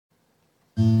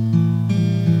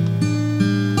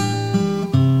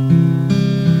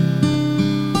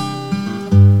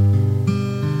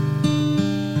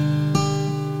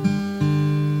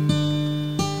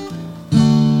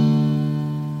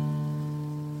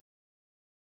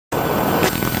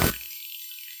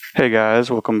Hey guys,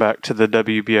 welcome back to the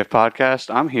WBF podcast.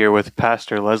 I'm here with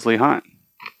Pastor Leslie Hunt.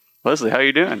 Leslie, how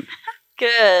you doing?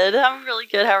 Good. I'm really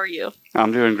good. How are you?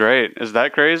 I'm doing great. Is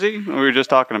that crazy? We were just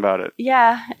talking about it.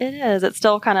 Yeah, it is. It's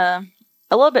still kind of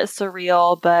a little bit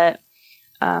surreal, but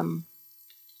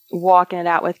walking it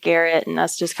out with Garrett and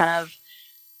us just kind of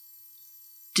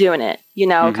doing it,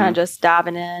 kind of just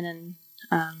diving in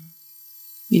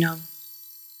and,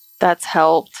 that's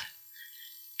helped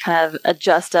kind of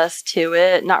adjust us to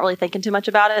it, not really thinking too much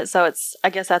about it. So I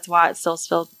guess that's why it still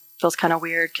feels kind of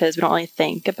weird because we don't really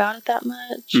think about it that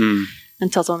much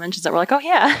until someone mentions it. We're like, oh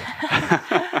yeah.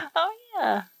 Oh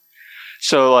yeah.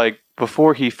 So like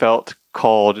before he felt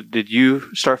called, did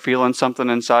you start feeling something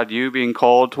inside you being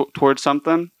called towards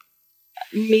something?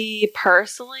 Me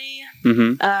personally?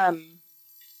 Mm-hmm.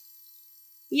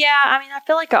 Yeah, I mean, I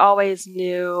feel like I always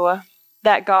knew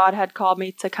that God had called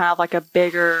me to kind of like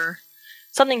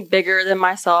something bigger than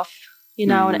myself,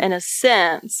 in a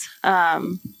sense.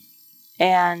 And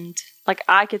like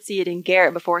I could see it in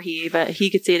Garrett before he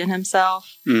could see it in himself.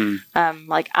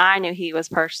 Like I knew he was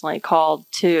personally called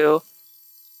to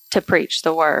preach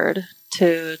the word,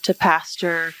 to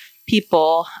pastor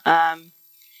people. But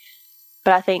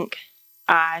I think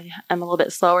I am a little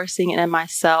bit slower seeing it in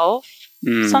myself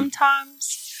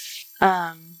sometimes.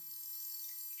 I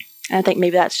think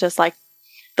maybe that's just like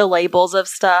the labels of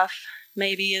stuff.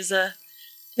 Maybe is a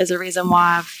reason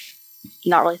why I've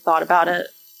not really thought about it.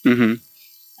 Mm-hmm.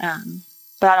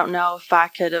 But I don't know if I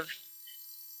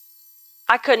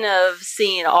couldn't have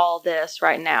seen all this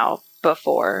right now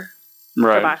before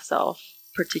for myself,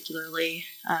 particularly.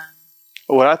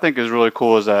 What I think is really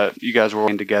cool is that you guys were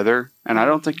working together, and I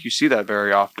don't think you see that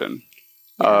very often.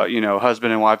 Yeah.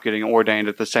 Husband and wife getting ordained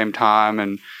at the same time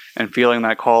and feeling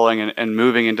that calling and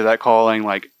moving into that calling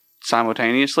like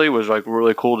simultaneously was like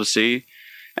really cool to see.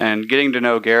 And getting to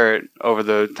know Garrett over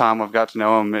the time I've got to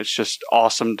know him, it's just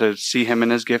awesome to see him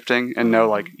in his gifting and know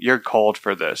like you're called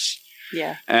for this.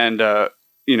 Yeah. And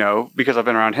because I've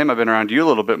been around him, I've been around you a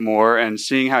little bit more and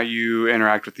seeing how you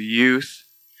interact with the youth.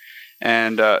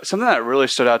 And something that really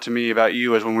stood out to me about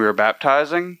you is when we were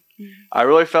baptizing, I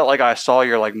really felt like I saw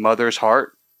your like mother's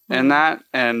heart in that.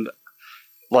 And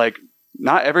like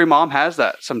not every mom has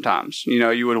that sometimes.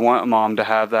 You would want a mom to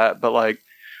have that, but like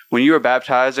when you were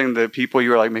baptizing the people, you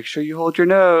were like, make sure you hold your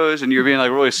nose, and you were being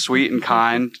like really sweet and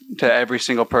kind to every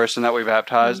single person that we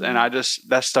baptized. And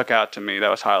that stuck out to me.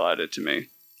 That was highlighted to me.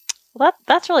 Well,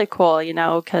 that's really cool,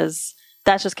 because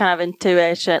that's just kind of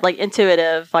intuitive. Like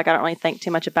I don't really think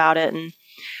too much about it. And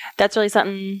that's really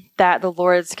something that the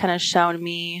Lord's kind of shown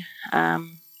me,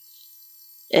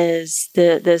 is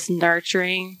this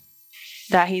nurturing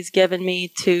that he's given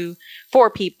me for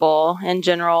people in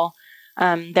general.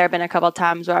 There have been a couple of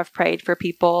times where I've prayed for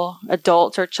people,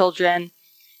 adults or children,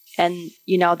 and,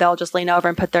 they'll just lean over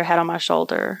and put their head on my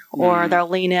shoulder, or they'll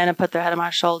lean in and put their head on my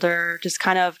shoulder, just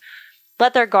kind of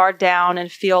let their guard down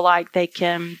and feel like they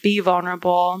can be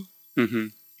vulnerable. Mm-hmm.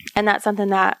 And that's something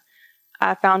that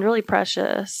I found really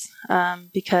precious,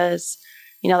 because,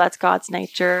 that's God's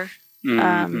nature,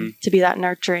 to be that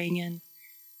nurturing. And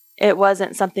it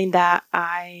wasn't something that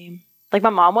my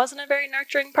mom wasn't a very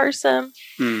nurturing person.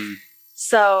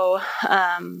 So,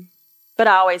 but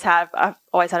I've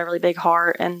always had a really big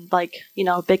heart and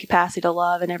big capacity to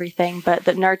love and everything. But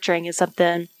the nurturing is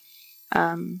something,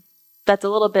 that's a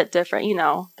little bit different,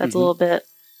 that's a little bit,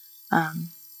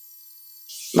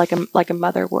 like a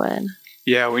mother would.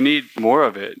 Yeah, we need more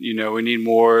of it. We need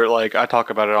more, like I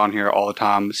talk about it on here all the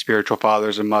time, spiritual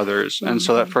fathers and mothers. And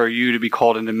so that for you to be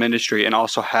called into ministry and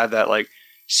also have that like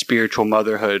spiritual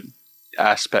motherhood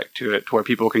aspect to it, to where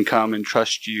people can come and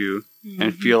trust you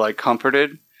and feel like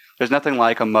comforted. There's nothing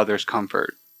like a mother's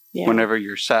comfort whenever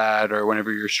you're sad or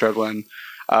whenever you're struggling.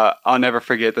 I'll never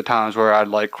forget the times where I'd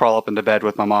like crawl up into bed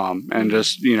with my mom and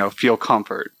just, feel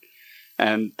comfort.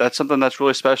 And that's something that's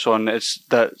really special. And it's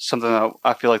something that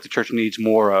I feel like the church needs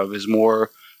more of, is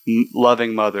more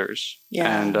loving mothers.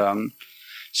 Yeah. And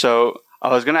so I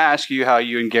was going to ask you how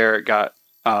you and Garrett got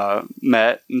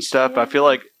met and stuff. But I feel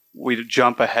like we'd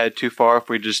jump ahead too far if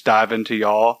we just dive into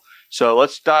y'all. So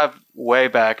let's dive way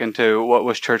back into what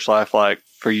was church life like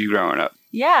for you growing up.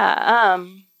 Yeah.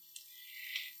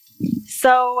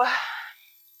 So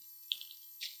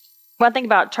when I think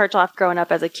about church life growing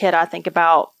up as a kid, I think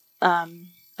about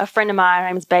a friend of mine, her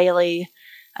name is Bailey,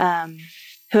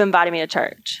 who invited me to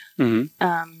church.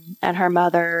 Mm-hmm. And her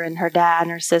mother and her dad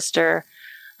and her sister.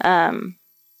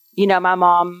 You know, my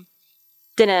mom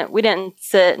we didn't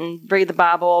sit and read the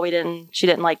Bible. She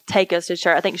didn't like take us to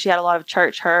church. I think she had a lot of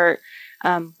church hurt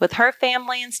with her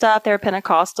family and stuff. They were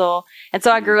Pentecostal. And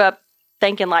so I grew up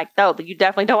thinking like, oh, you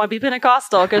definitely don't want to be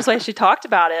Pentecostal because the way she talked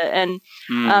about it. And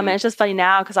it's just funny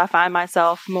now because I find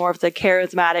myself more of the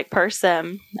charismatic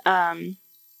person.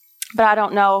 But I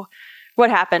don't know what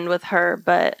happened with her,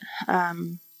 but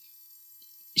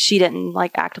she didn't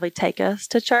like actively take us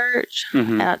to church.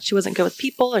 She wasn't good with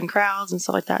people and crowds and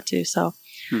stuff like that too. So,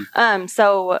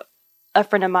 so a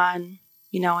friend of mine,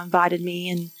 you know, invited me,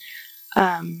 and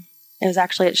it was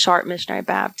actually at Sharp Missionary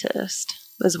Baptist.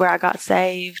 It was where I got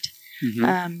saved.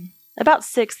 About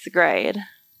 6th grade.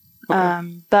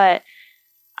 Okay. But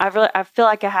I feel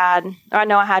like I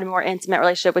know I had a more intimate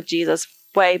relationship with Jesus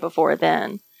way before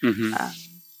then.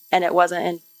 And it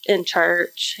wasn't in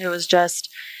church. It was just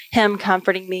him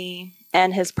comforting me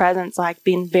and his presence like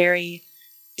being very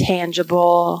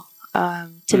tangible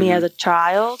to me as a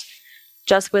child,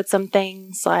 just with some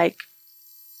things like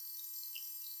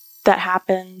that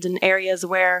happened in areas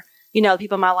where, you know,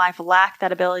 people in my life lack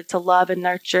that ability to love and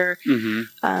nurture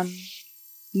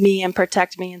me and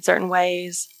protect me in certain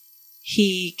ways.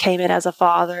 He came in as a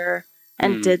father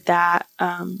and did that.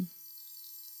 And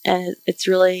it's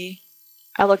really,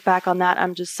 I look back on that,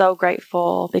 I'm just so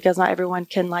grateful because not everyone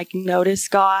can like notice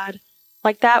God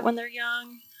like that when they're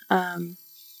young.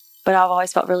 But I've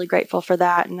always felt really grateful for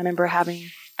that. And I remember I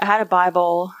had a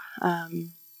Bible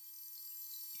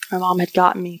my mom had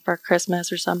gotten me for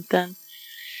Christmas or something.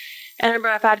 And I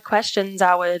remember if I had questions,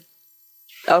 I would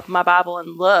open my Bible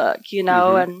and look, you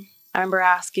know, and I remember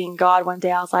asking God one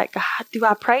day, I was like, God, do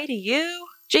I pray to you,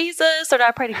 Jesus, or do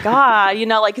I pray to God? You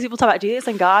know, like, because people talk about Jesus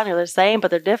and God, and they're the same,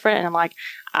 but they're different. And I'm like,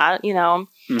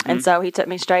 and so he took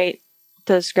me straight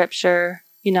to the scripture,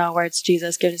 you know, where it's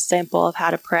Jesus giving a sample of how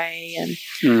to pray.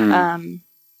 And,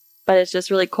 but it's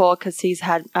just really cool because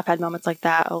I've had moments like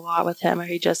that a lot with him where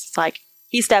he just like,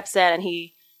 he steps in and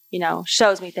he, you know,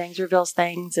 shows me things, reveals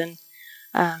things, and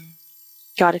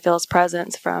got to feel his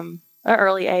presence from an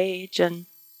early age. And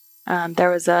I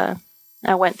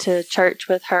went to church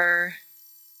with her.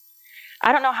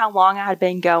 I don't know how long I had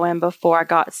been going before I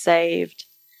got saved,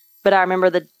 but I remember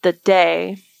the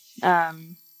day,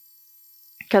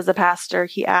 because the pastor,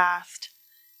 he asked,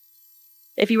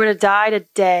 if you were to die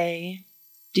today,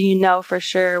 do you know for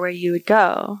sure where you would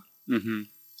go?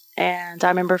 And I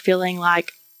remember feeling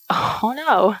like, oh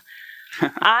no,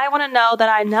 I want to know that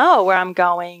I know where I'm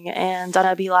going. And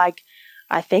I'd be like,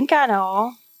 I think I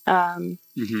know. And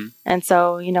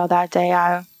so, you know, that day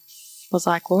I was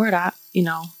like, Lord,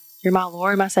 you're my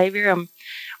Lord, my Savior. I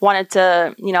wanted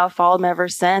to, you know, follow him ever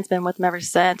since, been with him ever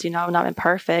since, you know, not been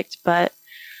perfect. But,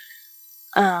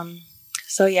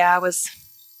 so yeah,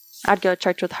 I'd go to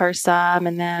church with her some.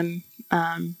 And then,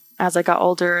 as I got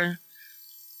older,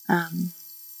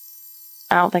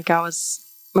 I don't think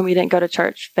when we didn't go to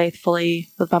church faithfully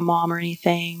with my mom or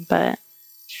anything, but,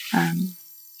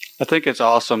 I think it's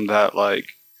awesome that like,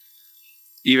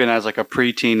 even as like a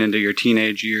preteen into your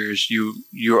teenage years,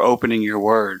 you're opening your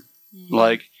word.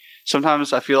 Like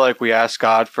sometimes I feel like we ask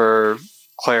God for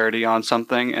clarity on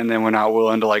something and then we're not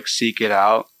willing to like seek it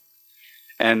out.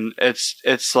 And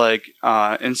it's like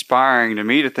inspiring to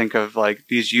me to think of like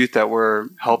these youth that we're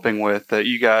helping with, that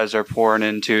you guys are pouring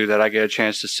into, that I get a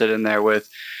chance to sit in there with.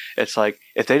 It's like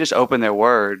if they just open their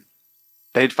word,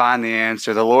 they'd find the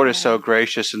answer. The Lord is so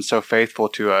gracious and so faithful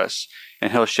to us,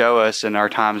 and he'll show us in our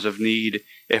times of need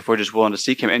if we're just willing to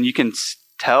seek him. And you can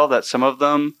tell that some of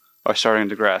them are starting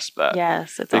to grasp that.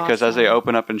 Yes, it's because awesome. As they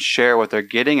open up and share what they're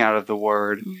getting out of the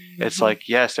word, it's like,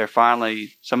 yes,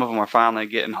 some of them are finally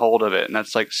getting hold of it. And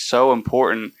that's like so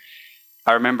important.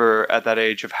 I remember at that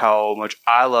age of how much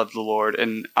I loved the Lord,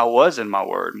 and I was in my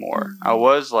word more. I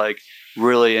was like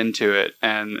really into it.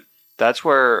 And that's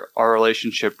where our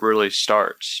relationship really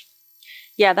starts.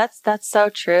 Yeah, that's so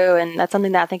true. And that's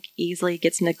something that I think easily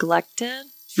gets neglected,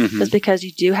 just because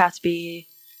you do have to be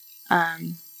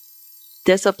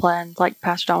disciplined, like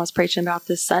Pastor Don was preaching about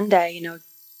this Sunday, you know,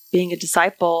 being a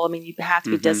disciple. I mean, you have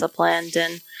to be disciplined,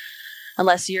 and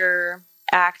unless you're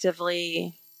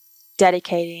actively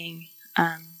dedicating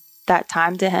that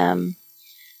time to him.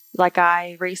 Like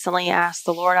I recently asked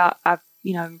the Lord, I've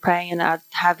been praying, and I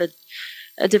have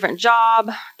a different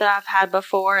job that I've had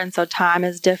before, and so time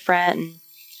is different,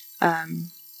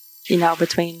 and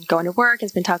between going to work and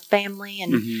spending time with family,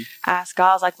 and I asked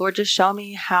God, I was like, Lord, just show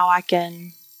me how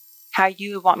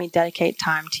you would want me to dedicate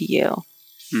time to you.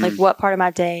 Like, what part of my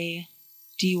day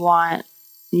do you want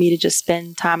me to just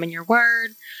spend time in your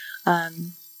word?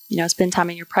 spend time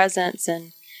in your presence.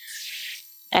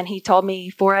 And he told me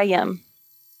 4 a.m.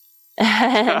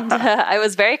 And I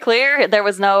was very clear. There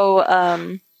was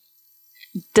no,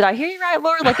 did I hear you right,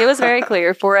 Lord? Like, it was very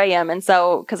clear, 4 a.m. And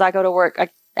so, because I go to work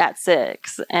at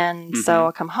 6. And so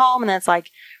I come home, and then it's like,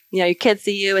 your kids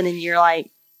see you, and then you're like,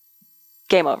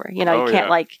 game over. You can't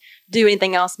like do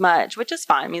anything else much, which is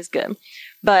fine. I mean, it's good.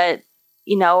 But,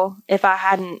 if it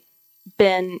hadn't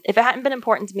been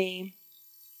important to me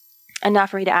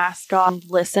enough for me to ask God,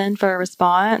 listen for a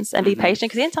response and be patient,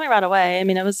 because he didn't tell me right away. I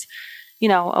mean, it was,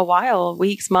 a while,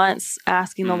 weeks, months,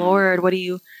 asking the Lord,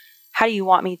 how do you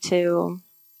want me to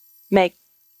make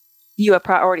you a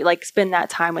priority? Like, spend that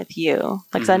time with you.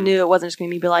 Like, 'cause I knew it wasn't just going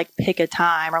to be like, pick a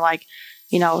time, or like,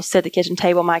 sit at the kitchen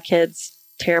table, my kids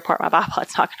tear apart my Bible.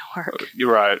 It's not going to work.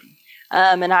 You're right.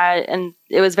 And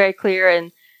it was very clear.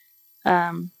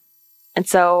 And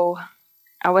so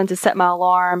I went to set my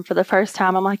alarm for the first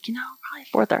time. I'm like,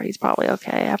 probably 4:30 is probably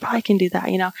okay. I probably can do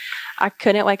that. I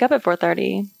couldn't wake up at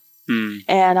 4:30.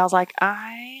 And I was like,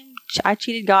 I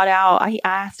cheated God out. I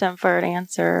asked him for an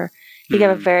answer. He gave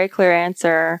a very clear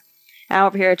answer. And I'm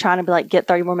over here trying to be like, get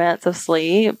 30 more minutes of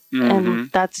sleep.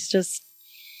 And that's just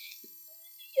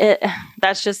it.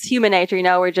 That's just human nature.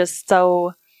 We're just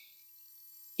so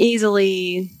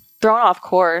easily thrown off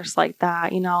course like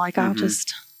that. Like, I'll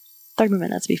just 30 more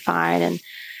minutes be fine, and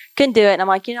couldn't do it. And I'm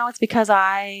like, it's because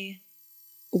I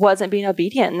wasn't being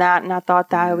obedient in that, and I thought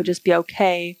that it would just be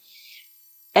okay.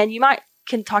 And you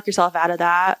can talk yourself out of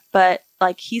that, but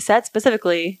like he said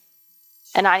specifically,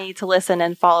 and I need to listen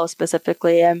and follow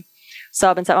specifically. And so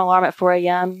I've been setting my alarm at 4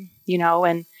 a.m.,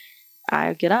 and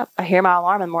I get up, I hear my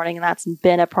alarm in the morning, and that's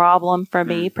been a problem for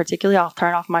me, particularly. I'll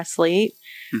turn off my sleep,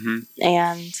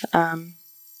 and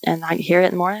I hear it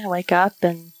in the morning. I wake up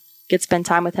and get to spend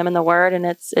time with him in the Word, and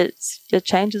it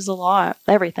changes a lot,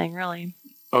 everything really.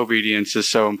 Obedience is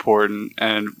so important,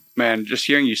 and man, just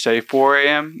hearing you say 4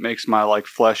 a.m. makes my like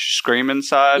flesh scream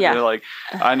inside. Yeah. Like,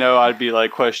 I know I'd be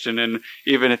like questioning,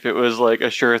 even if it was like a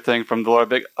sure thing from the Lord. I'd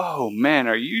be like, oh man,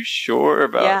 are you sure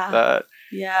about that?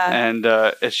 Yeah. And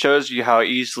it shows you how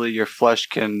easily your flesh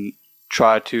can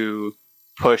try to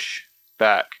push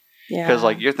back. Yeah. Because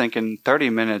like you're thinking 30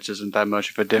 minutes isn't that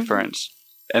much of a difference.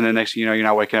 And the next thing you know, you're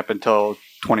not waking up until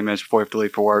 20 minutes before you have to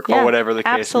leave for work, or whatever the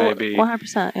case may be.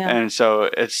 100%. Yeah. And so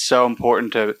it's so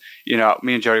important to,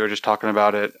 me and Jody were just talking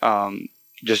about it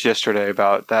just yesterday,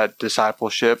 about that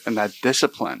discipleship and that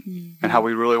discipline, and how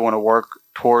we really want to work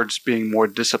towards being more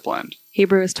disciplined.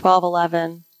 Hebrews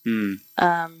 12:11.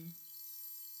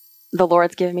 The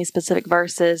Lord's given me specific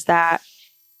verses that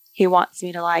he wants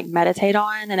me to like meditate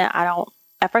on. And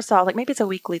at first I was like, maybe it's a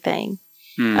weekly thing.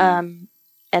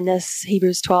 And this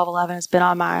Hebrews 12:11 has been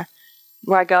on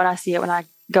where I go, and I see it when I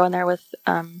go in there with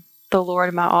the Lord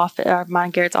in my office, or mine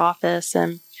and Garrett's office,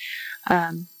 and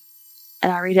I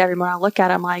read it every morning. I look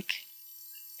at it, I'm like,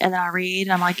 and then I read,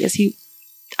 and I'm like,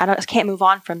 I can't move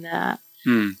on from that.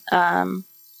 And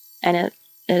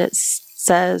it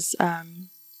says,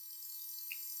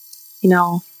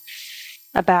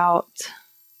 about,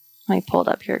 let me pull it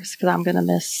up here because I'm going to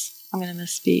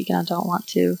misspeak, and I don't want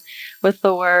to with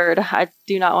the Word. I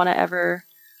do not want to ever.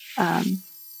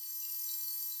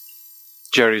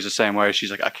 Jody's the same way. She's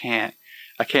like, I can't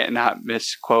not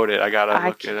misquote it. I gotta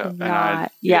look it up.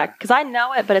 Because I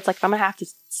know it, but it's like, if I'm gonna have to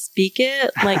speak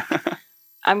it, like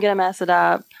I'm gonna mess it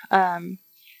up.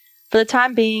 For the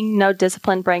time being, no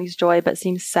discipline brings joy, but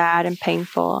seems sad and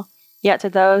painful. Yet to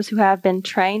those who have been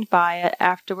trained by it,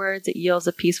 afterwards it yields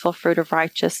a peaceful fruit of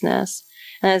righteousness.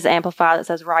 And it is amplified that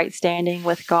says right standing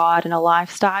with God, and a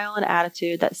lifestyle and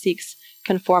attitude that seeks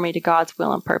conformity to God's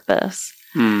will and purpose.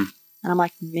 And I'm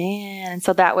like, man. And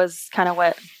so that was kind of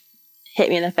what hit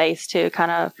me in the face too,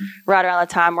 kind of right around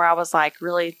the time where I was like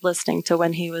really listening to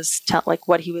when he was like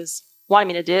what he was wanting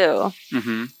me to do.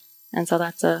 And so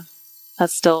that's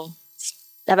still,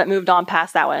 I haven't moved on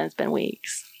past that one. It's been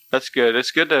weeks. That's good.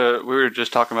 It's good we were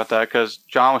just talking about that because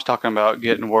John was talking about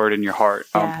getting Word in your heart,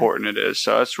 how important it is.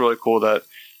 So it's really cool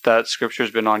that scripture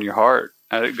has been on your heart.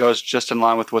 And it goes just in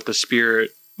line with what the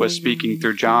Spirit was speaking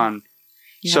through John.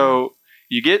 Yeah. So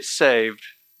you get saved,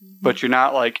 but you're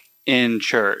not like in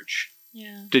church.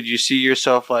 Yeah. Did you see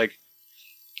yourself like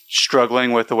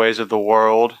struggling with the ways of the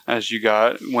world as you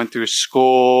went through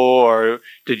school, or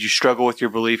did you struggle with your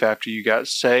belief after you got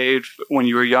saved when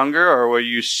you were younger, or were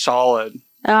you solid?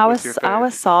 I was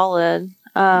solid.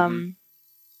 I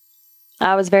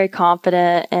was very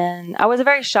confident, and I was a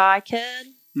very shy kid,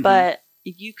 but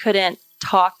you couldn't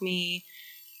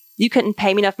you couldn't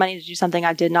pay me enough money to do something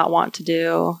I did not want to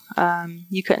do.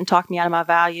 You couldn't talk me out of my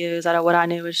values, out of what I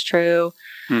knew was true.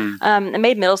 It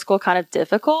made middle school kind of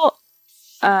difficult.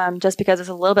 just because it's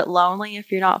a little bit lonely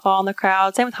if you're not following the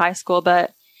crowd. Same with high school,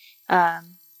 but,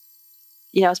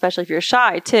 especially if you're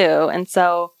shy too. And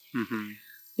so,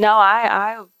 no,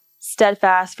 I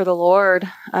steadfast for the Lord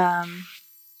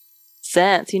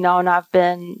since, and I've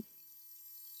been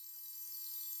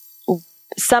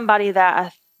somebody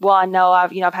that I know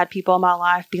I've had people in my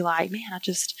life be like, man, I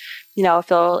just,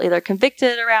 feel either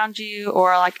convicted around you,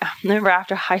 or like, I remember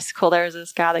after high school, there was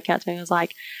this guy that came to me and was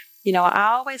like,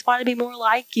 I always wanted to be more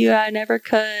like you. I never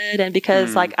could. And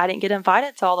because like, I didn't get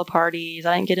invited to all the parties.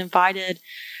 I didn't get invited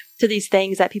to these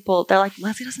things that they're like,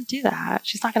 Leslie doesn't do that.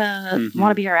 She's not going to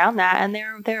want to be around that. And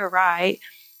they're right.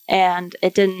 And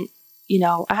it didn't,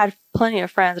 I had plenty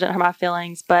of friends that didn't hurt my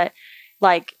feelings, but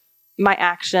like my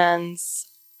actions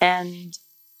and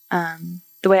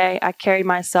the way I carry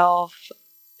myself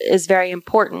is very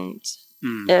important.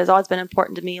 It has always been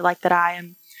important to me, like that I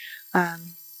am,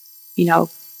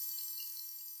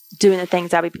 doing the things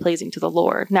that would be pleasing to the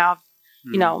Lord. Now,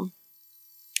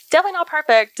 definitely not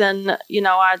perfect. And,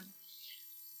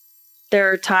 there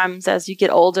are times as you get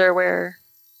older where,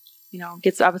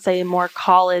 I would say more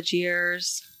college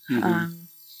years, I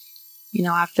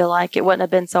feel like it wouldn't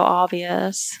have been so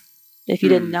obvious if you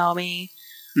didn't know me.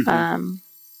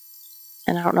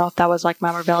 And I don't know if that was like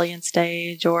my rebellion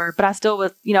stage but I still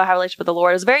have a relationship with the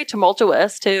Lord. It was very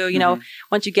tumultuous too,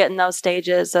 once you get in those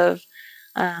stages of,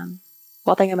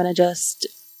 I think I'm going to just,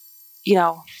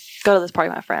 go to this party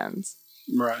with my friends.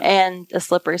 Right. And a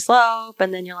slippery slope.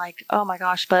 And then you're like, oh my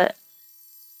gosh, but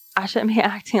I shouldn't be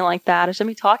acting like that. I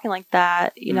shouldn't be talking like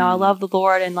that. I love the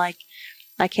Lord, and like,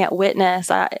 I can't witness.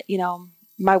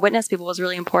 My witness people was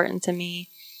really important to me.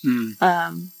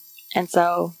 And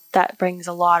so that brings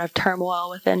a lot of turmoil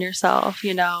within yourself,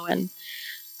 and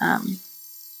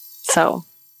so.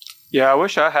 Yeah, I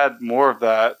wish I had more of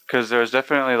that, because there was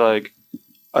definitely like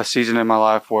a season in my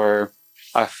life where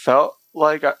I felt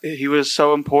like he was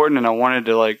so important and I wanted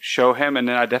to like show him. And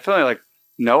then I definitely like,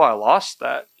 no, I lost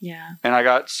that. Yeah. And I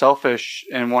got selfish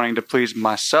in wanting to please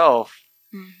myself.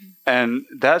 And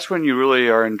that's when you really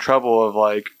are in trouble of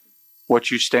like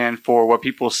what you stand for, what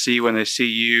people see when they see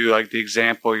you, like the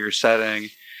example you're setting,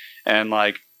 and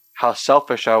like how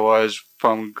selfish I was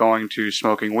from going to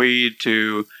smoking weed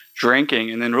to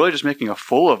drinking, and then really just making a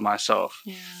fool of myself,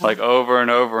 like over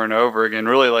and over and over again,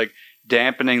 really like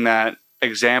dampening that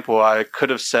example I could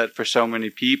have set for so many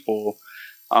people.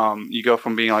 You go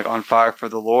from being like on fire for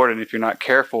the Lord, and if you're not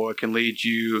careful, it can lead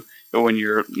you, when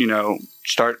you're,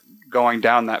 start going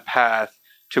down that path,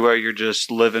 to where you're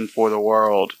just living for the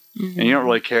world, and you don't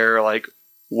really care like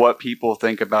what people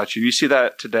think about you. You see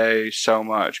that today so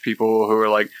much. People who are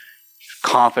like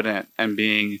confident and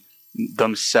being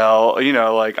themselves,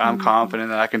 like I'm confident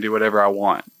that I can do whatever I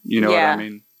want. You know what I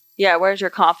mean? Yeah. Where's your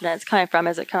confidence coming from?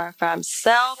 Is it coming from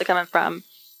self? Is it coming from,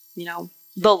 the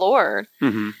Lord?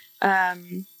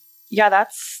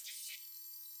 That's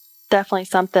definitely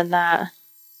something that,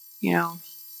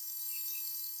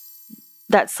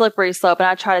 that slippery slope. And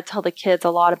I try to tell the kids a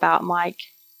lot about, like,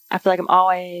 I feel like I'm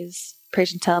always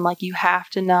preaching to them, like, you have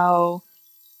to know,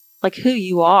 like, who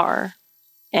you are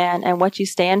and what you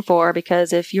stand for.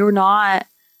 Because if you're not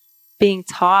being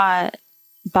taught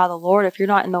by the Lord, if you're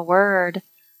not in the Word,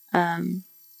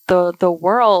 the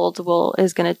world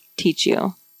is going to teach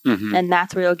you. And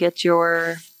that's where you'll get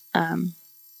your,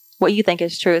 what you think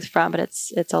is truth from, but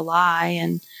it's a lie.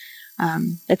 And,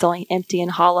 it's only empty and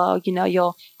hollow.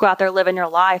 You'll go out there living your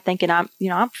life thinking I'm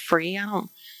free. I don't,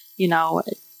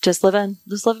 just living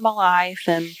my life.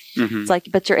 And it's like,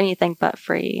 but you're anything but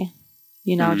free,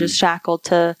 just shackled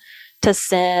to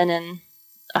sin. And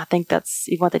I think that's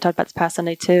even what they talked about this past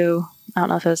Sunday too. I don't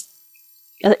know if I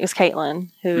think it was Caitlin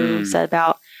who said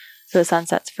about who the sun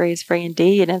sets free is free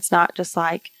indeed. And it's not just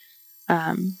like,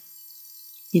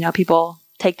 people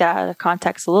take that out of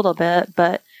context a little bit,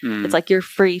 but it's like you're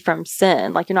free from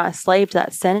sin. Like you're not a slave to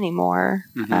that sin anymore.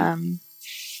 And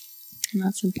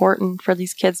that's important for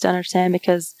these kids to understand,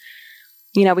 because,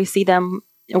 we see them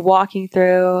walking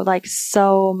through like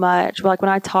so much. Like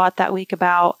when I taught that week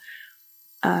about,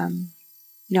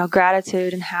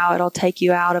 gratitude and how it'll take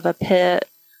you out of a pit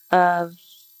of,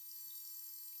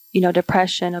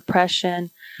 depression,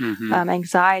 oppression,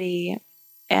 anxiety.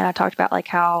 And I talked about like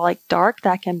how like dark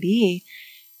that can be.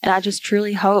 And I just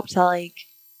truly hope to like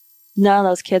none of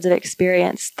those kids have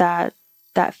experienced that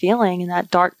feeling in that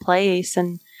dark place.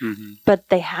 And, but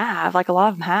they have, like a lot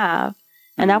of them have.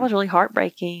 And that was really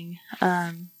heartbreaking.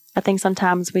 I think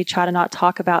sometimes we try to not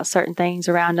talk about certain things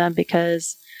around them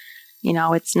because,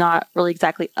 it's not really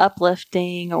exactly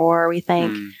uplifting, or we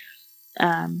think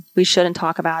we shouldn't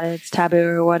talk about it. It's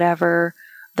taboo or whatever.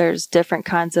 there's different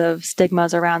kinds of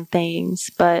stigmas around things,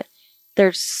 but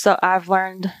I've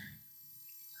learned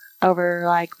over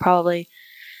like probably,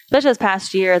 especially this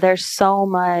past year, there's so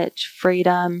much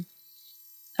freedom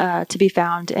to be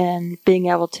found in being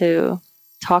able to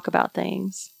talk about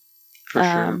things. For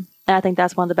sure. And I think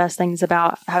that's one of the best things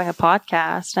about having a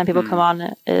podcast and people come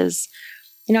on is,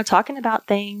 talking about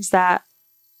things that,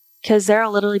 because there are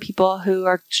literally people who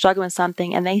are struggling with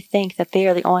something and they think that they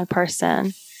are the only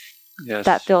person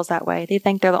that feels that way. They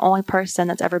think they're the only person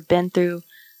that's ever been through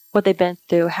what they've been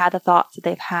through, had the thoughts that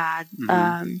they've had,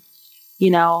 and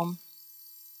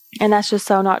that's just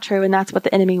so not true. And that's what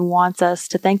the enemy wants us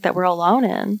to think that we're alone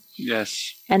in.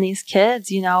 Yes. And these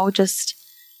kids,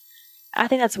 I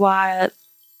think that's why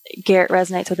Garrett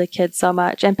resonates with the kids so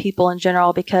much and people in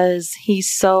general, because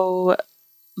he's so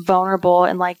vulnerable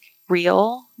and like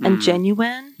real and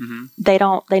genuine. They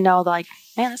know like,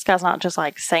 man, this guy's not just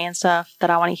like saying stuff that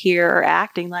I want to hear or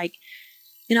acting like,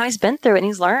 he's been through it and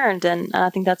he's learned. And I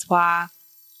think that's why,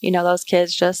 those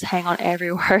kids just hang on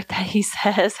every word that he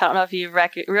says. I don't know if you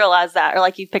realize that or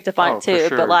like you picked up on it too,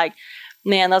 but like,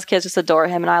 man, those kids just adore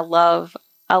him. And I love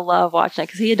watching it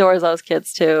because he adores those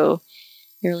kids too.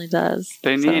 He really does.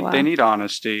 They need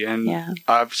honesty. And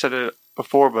I've said it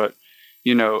before, but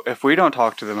if we don't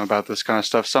talk to them about this kind of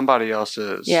stuff, somebody else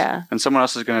is. Yeah. And someone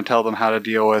else is going to tell them how to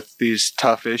deal with these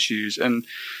tough issues. And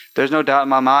there's no doubt in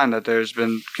my mind that there's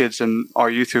been kids in our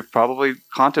youth who've probably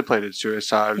contemplated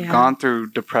suicide, gone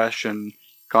through depression,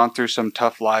 gone through some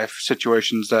tough life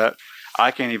situations that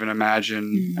I can't even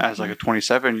imagine as like a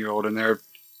 27-year-old, and they're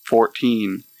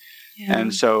 14. Yeah.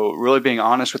 And so really being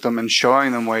honest with them and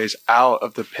showing them ways out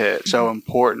of the pit, so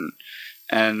important.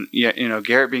 And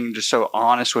Garrett being just so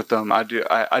honest with them, I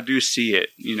do see it.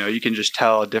 You can just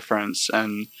tell a difference,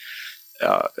 and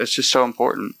it's just so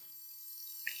important.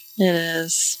 It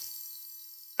is,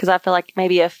 because I feel like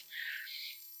maybe if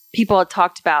people had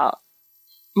talked about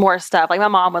more stuff, like my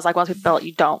mom was like, once we felt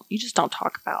you just don't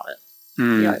talk about it.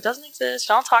 It doesn't exist.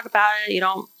 You don't talk about it. You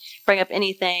don't bring up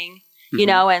anything.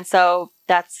 And so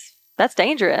that's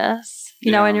dangerous.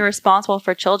 And you're responsible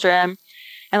for children.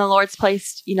 And the Lord's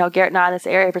placed, Garrett and I in this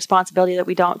area of responsibility that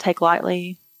we don't take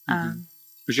lightly.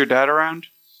 Was your dad around?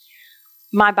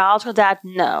 My biological dad,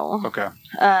 no. Okay.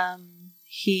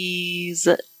 He's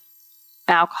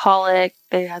alcoholic.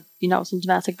 They had, some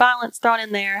domestic violence thrown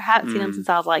in there. Haven't seen him since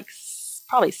I was like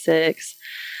probably 6.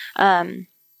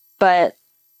 But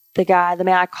the man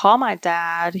I call my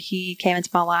dad, he came into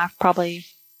my life probably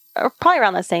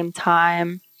around the same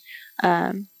time.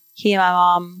 He and my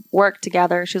mom worked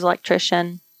together. She was an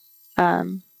electrician.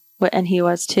 And he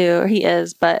was too, or he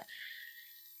is, but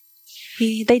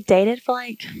they dated for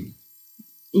like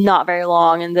not very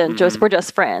long. And then we're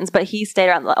just friends, but he stayed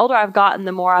around. The older I've gotten,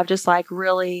 the more I've just like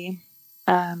really,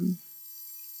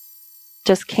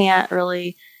 just can't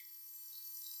really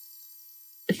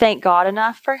thank God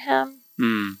enough for him.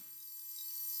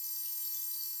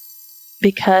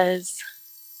 Because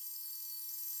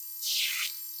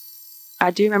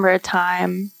I do remember a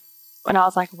time when I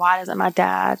was like, why doesn't my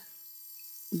dad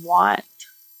want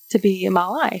to be in my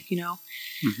life,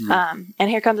 And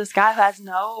here comes this guy who has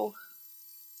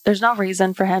there's no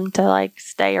reason for him to like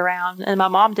stay around. And my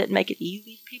mom didn't make it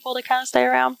easy for people to kind of stay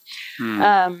around.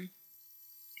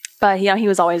 But he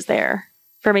was always there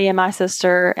for me and my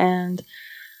sister. And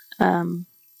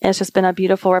it's just been a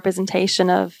beautiful representation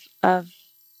of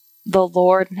the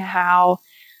Lord and how,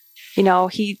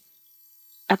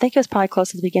 I think it was probably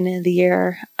close to the beginning of the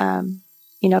year.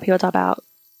 People talk about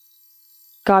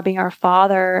God being our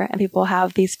father, and people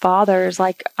have these fathers.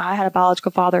 Like I had a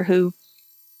biological father who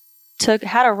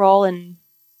had a role in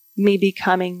me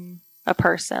becoming a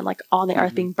person, like on the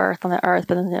earth, being birthed on the earth.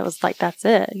 But then it was like, that's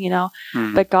it,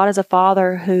 But God is a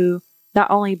father who not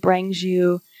only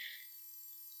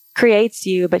creates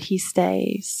you, but he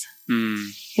stays.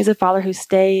 He's a father who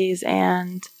stays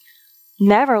and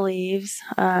never leaves,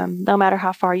 no matter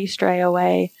how far you stray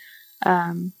away.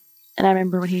 And I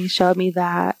remember when he showed me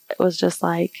that, it was just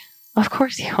like, of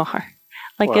course you are.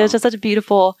 Like, wow. It was just such a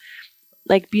beautiful,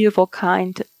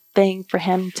 kind thing for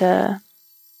him to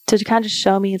kind of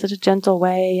show me in such a gentle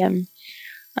way. And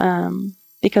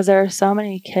because there are so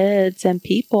many kids and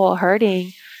people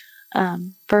hurting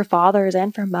for fathers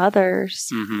and for mothers.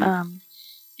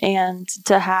 And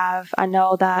to have, I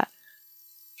know that,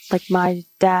 like my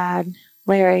dad,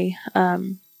 Larry,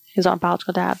 who's not a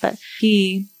biological dad, but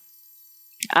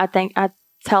I think I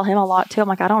tell him a lot too. I'm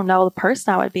like, I don't know the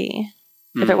person I would be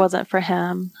if it wasn't for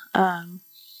him. And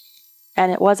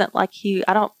it wasn't like he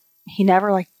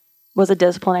never like was a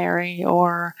disciplinary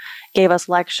or gave us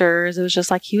lectures. It was just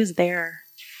like he was there.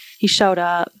 He showed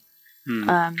up.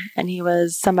 And he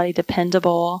was somebody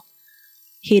dependable.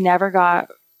 He never got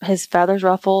his feathers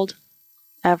ruffled,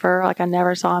 ever. Like, I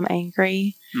never saw him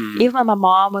angry. Even when my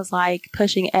mom was, like,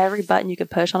 pushing every button you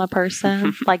could push on a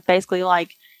person, like, basically,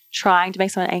 like, trying to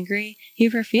make someone angry, he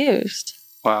refused.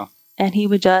 Wow. And he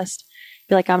would just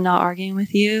be like, I'm not arguing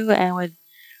with you, and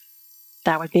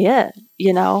that would be it,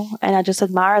 you know? And I just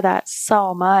admire that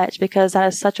so much, because that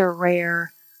is such a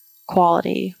rare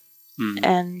quality.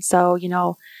 And so, you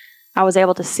know, I was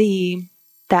able to see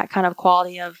that kind of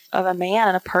quality of a man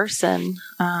and a person.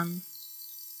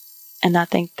 And I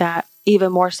think that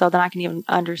even more so than I can even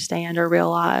understand or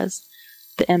realize,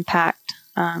 the impact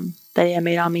that he had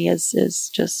made on me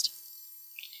is just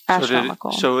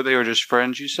astronomical. So they were just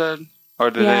friends, you said? Or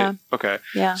did they? Okay.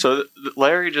 Yeah. So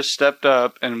Larry just stepped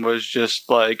up and was just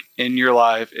like in your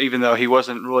life, even though he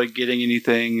wasn't really getting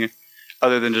anything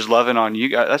other than just loving on you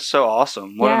guys. That's so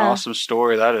awesome. What an awesome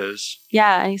story that is.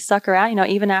 Yeah. And he stuck around, you know,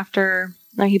 even after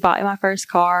he bought me my first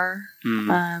car,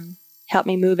 helped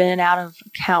me move in and out of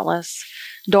countless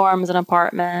dorms and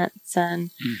apartments,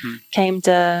 and came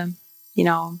to, you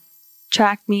know,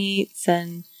 track meets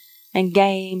and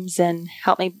games, and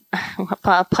helped me.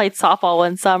 I played softball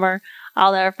one summer.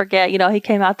 I'll never forget, you know, he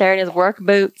came out there in his work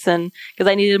boots, and because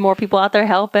they needed more people out there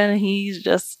helping, and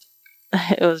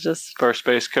it was just first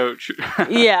base coach.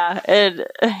 Yeah,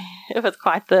 it was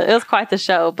quite the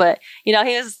show. But you know,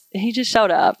 he just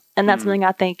showed up, and that's something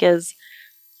I think is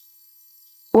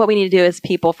what we need to do as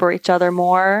people for each other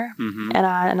more. And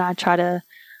I try to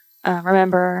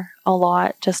remember a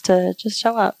lot just to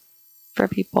show up for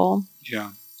people.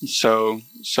 Yeah, so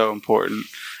important.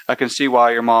 I can see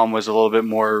why your mom was a little bit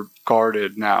more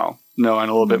guarded now, knowing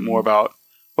a little bit more about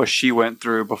what she went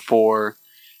through before.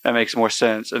 That makes more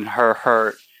sense. And her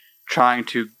hurt, trying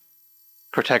to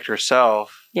protect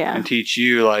herself and teach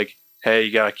you, like, hey,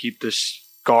 you got to keep this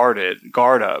guard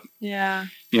up. Yeah.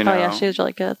 You know? Oh, yeah, she was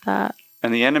really good at that.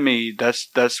 And the enemy,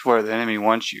 that's where the enemy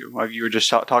wants you. Like you were just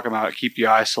talking about, keep you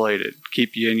isolated,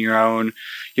 keep you in your own.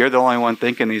 You're the only one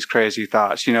thinking these crazy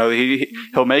thoughts. You know,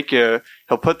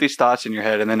 he'll put these thoughts in your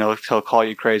head, and then he'll call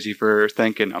you crazy for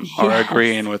thinking them or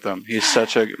agreeing with them. He's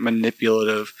such a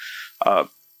manipulative,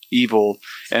 evil,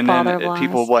 and then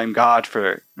people blame God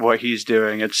for what he's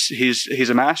doing. He's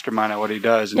a mastermind at what he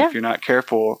does, and if you're not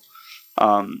careful,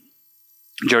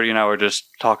 Jody and I were just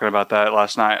talking about that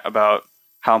last night, about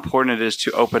how important it is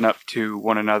to open up to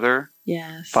one another.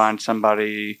 Yes. Find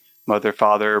somebody, mother,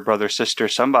 father, brother, sister,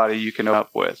 somebody you can open up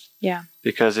with. Yeah.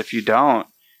 Because if you don't,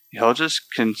 he'll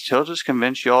just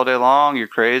convince you all day long you're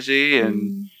crazy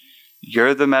and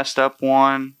you're the messed up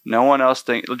one. No one else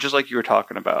thinks, just like you were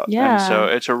talking about. Yeah.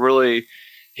 And so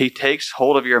he takes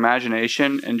hold of your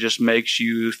imagination and just makes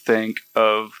you think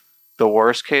of the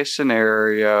worst case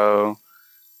scenario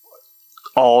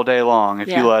all day long if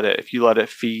you let it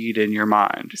feed in your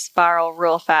mind. Spiral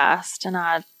real fast. And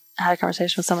I had a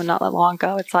conversation with someone not that long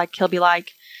ago. It's like, he'll be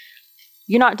like,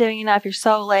 you're not doing enough, you're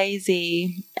so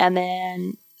lazy, and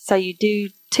then so you do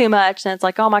too much, and it's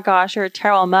like, oh my gosh, you're a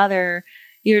terrible mother,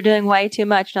 you're doing way too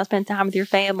much, you're not spending time with your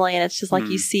family. And it's just like,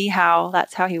 you see how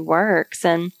that's how he works.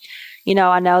 And you know,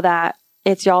 I know that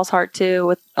it's y'all's heart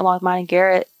too, along with mine and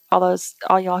Garrett,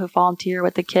 all y'all who volunteer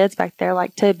with the kids back there,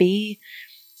 like, to be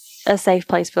a safe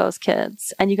place for those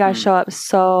kids. And you guys show up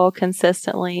so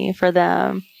consistently for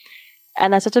them.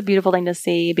 And that's such a beautiful thing to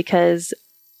see, because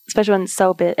especially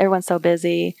when everyone's so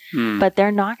busy, but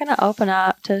they're not going to open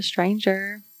up to a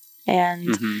stranger. And,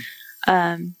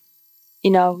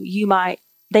 you know,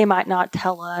 they might not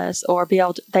tell us or be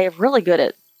able to, they're really good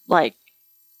at like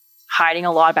hiding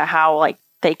a lot about how like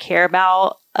they care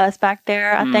about us back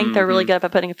there. I think they're really good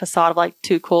at putting a facade of like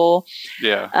too cool.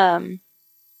 Yeah.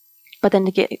 But then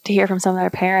to hear from some of their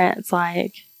parents,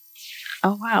 like,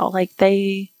 oh wow, like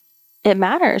it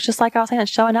matters. Just like I was saying,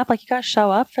 showing up, like you got to show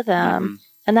up for them.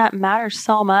 And that matters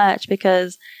so much,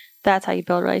 because that's how you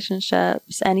build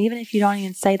relationships. And even if you don't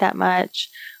even say that much,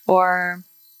 or,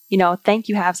 you know, think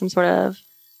you have some sort of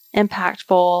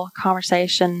impactful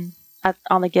conversation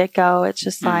on the get-go, it's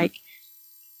just like,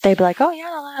 they'd be like, oh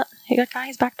yeah, that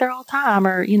guy's back there all the time.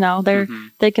 Or, you know,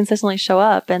 they consistently show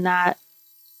up, and that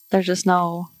there's just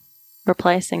no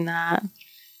replacing that.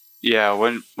 Yeah,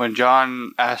 when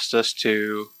John asked us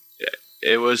to,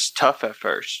 it was tough at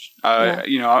first.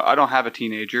 You know, I don't have a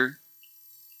teenager,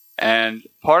 and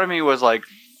part of me was like,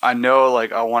 I know,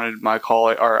 like, I wanted my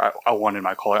calling, or I wanted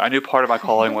my calling. I knew part of my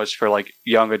calling was for like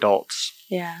young adults,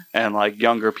 and like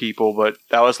younger people, but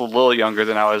that was a little younger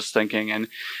than I was thinking. And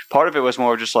part of it was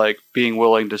more just like being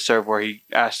willing to serve where he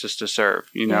asked us to serve.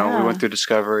 You know, we went through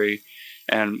Discovery,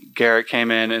 and Garrett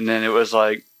came in, and then it was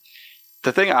like,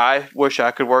 the thing I wish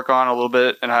I could work on a little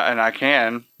bit, and I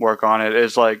can work on it,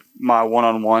 is like my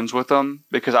one-on-ones with them,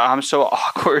 because I'm so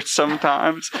awkward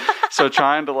sometimes. So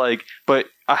trying to but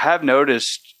I have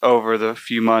noticed over the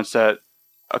few months that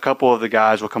a couple of the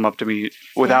guys will come up to me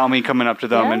without me coming up to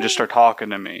them and just start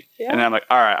talking to me. Yeah. And I'm like,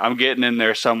 all right, I'm getting in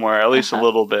there somewhere, at least a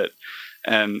little bit.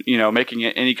 And, making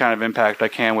any kind of impact I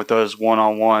can with those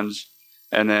one-on-ones.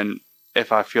 And then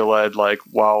if I feel led,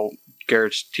 while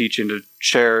Garrett's teaching, to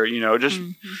share, just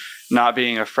not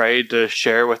being afraid to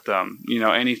share with them,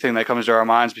 anything that comes to our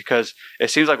minds, because it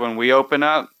seems like when we open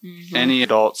up, any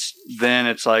adults, then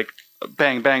it's like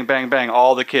bang, bang, bang, bang,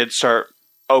 all the kids start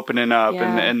opening up,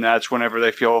 and that's whenever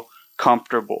they feel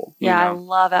comfortable. I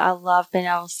love it. I love being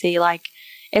able to see,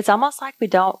 it's almost like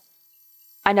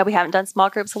I know we haven't done small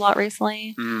groups a lot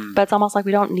recently, but it's almost like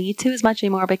we don't need to as much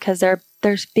anymore, because they're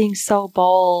being so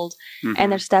bold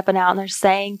and they're stepping out and they're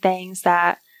saying things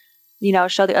that,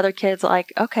 show the other kids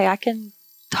okay, I can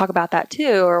talk about that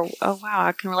too, or, oh wow,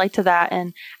 I can relate to that,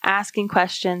 and asking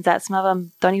questions that some of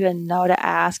them don't even know to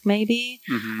ask maybe,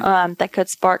 that could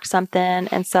spark something.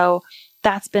 And so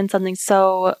that's been something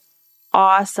so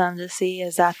awesome to see,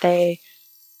 is that they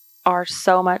are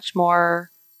so much more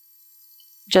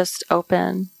just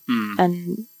open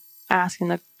and asking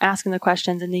the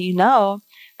questions. And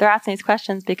they're asking these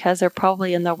questions because they're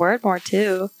probably in the Word more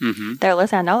too. They're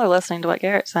listening. I know they're listening to what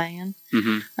Garrett's saying.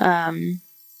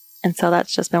 And so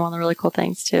that's just been one of the really cool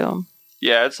things too.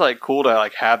 Yeah, it's cool to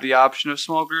have the option of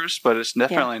small groups, but it's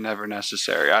definitely never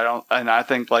necessary. I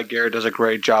think Garrett does a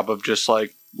great job of just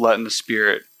letting the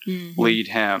Spirit lead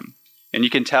him. And you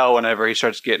can tell whenever he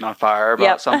starts getting on fire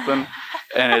about something,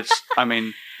 and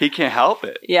he can't help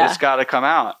it. Yeah. It's got to come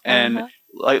out. And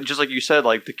just like you said,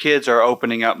 the kids are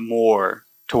opening up more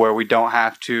to where we don't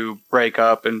have to break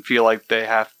up and feel like they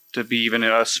have to be even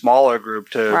in a smaller group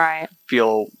to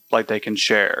feel like they can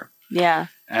share. Yeah.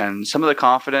 And some of the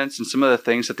confidence and some of the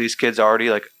things that these kids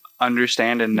already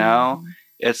understand and know,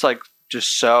 it's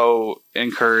just so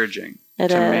encouraging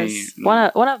to me.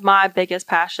 One of my biggest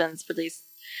passions for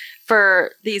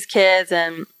these kids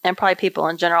and probably people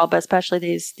in general, but especially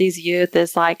these youth,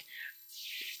 is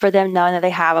for them knowing that they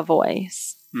have a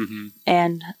voice,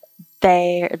 and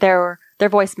their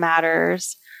voice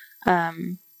matters.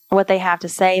 What they have to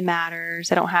say matters.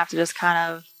 They don't have to just kind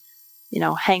of,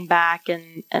 hang back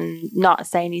and not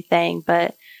say anything,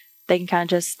 but they can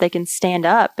kind of they can stand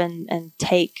up and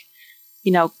take,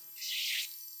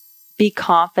 be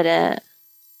confident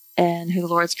in who the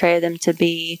Lord's created them to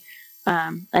be.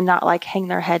 And not hang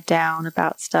their head down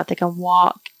about stuff. They can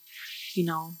walk,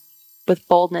 with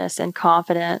boldness and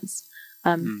confidence,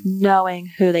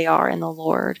 knowing who they are in the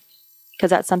Lord. Because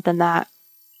that's something that,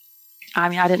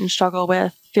 I didn't struggle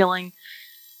with, feeling,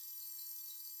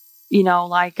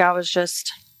 like I was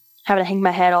just having to hang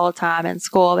my head all the time in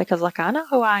school, because I know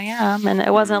who I am. And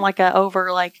it wasn't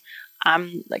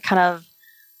I'm kind of,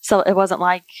 so it wasn't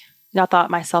I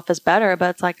thought myself as better,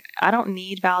 but it's I don't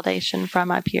need validation from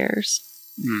my peers.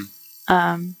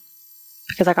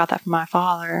 Because I got that from my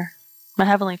Father, my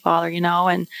Heavenly Father, and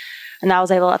I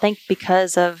was able, I think,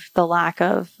 because of the lack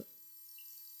of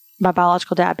my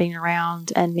biological dad being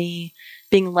around and me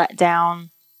being let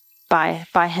down by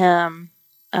him,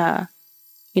 I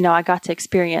got to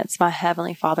experience my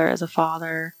Heavenly Father as a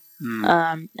father,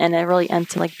 in a really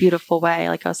intimate, beautiful way,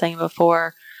 like I was saying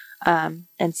before.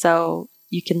 And so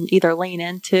you can either lean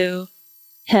into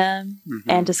him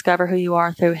and discover who you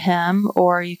are through him,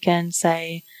 or you can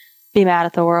be mad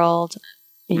at the world,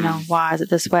 why is it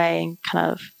this way, and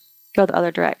kind of go the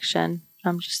other direction.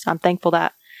 I'm thankful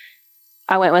that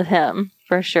I went with him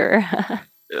for sure.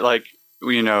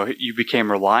 You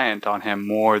became reliant on him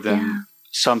more than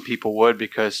some people would,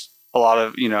 because a lot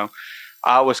of,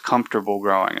 I was comfortable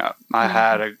growing up. I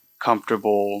had a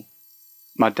comfortable,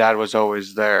 my dad was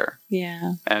always there.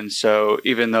 Yeah. And so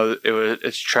even though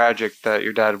it's tragic that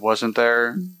your dad wasn't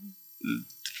there, the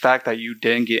fact that you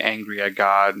didn't get angry at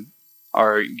God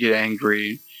or get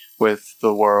angry with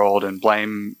the world and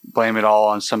blame it all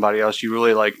on somebody else, you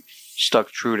really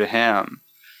stuck true to him.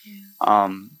 Yeah.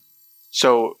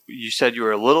 So you said you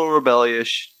were a little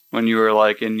rebellious when you were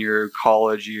in your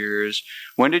college years.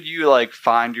 When did you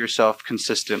find yourself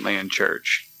consistently in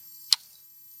church?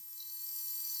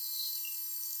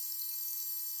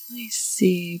 Let me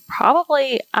see.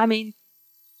 Probably,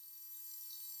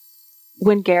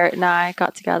 when Garrett and I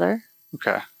got together.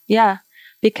 Okay. Yeah.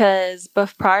 Because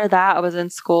prior to that, I was in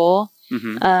school.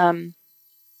 When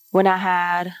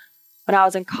I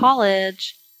was in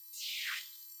college,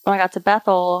 when I got to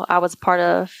Bethel, I was part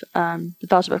of the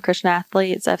Fellowship of Christian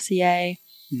Athletes, FCA.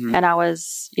 And I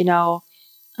was,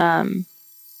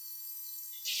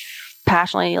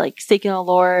 passionately like seeking the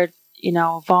Lord,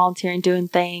 volunteering, doing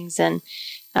things. And,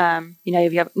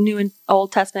 you have New and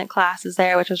Old Testament classes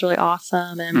there, which was really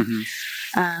awesome. And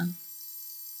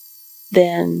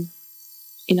then,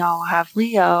 I have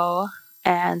Leo.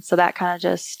 And so that kind of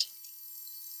just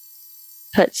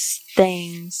puts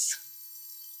things,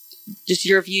 just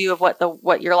your view of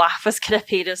what your life is going to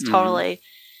be, just totally,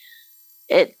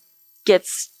 it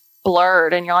gets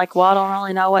blurred, and you're like, well, I don't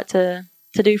really know what to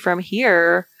do from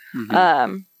here.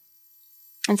 And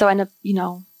so I end up,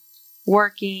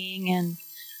 working, and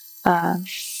I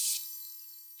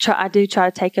do try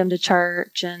to take them to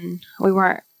church, and we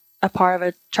weren't a part of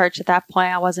a church at that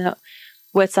point. I wasn't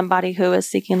with somebody who was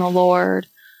seeking the Lord.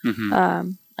 I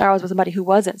was with somebody who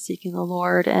wasn't seeking the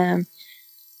Lord, and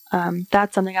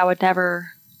that's something I would never,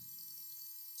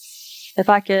 if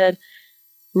I could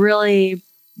really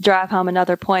drive home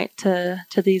another point to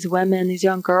these women, these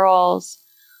young girls,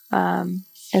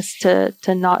 is to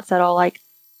not settle, like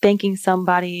thinking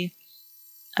somebody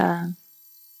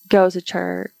goes to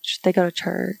church, they go to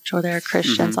church, or they're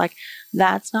Christians. Like,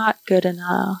 that's not good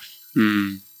enough.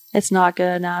 It's not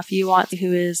good enough. You want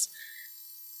who is,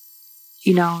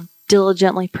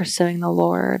 diligently pursuing the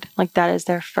Lord. Like, that is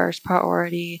their first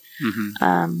priority.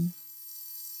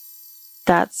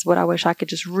 That's what I wish I could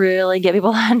just really get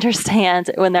people to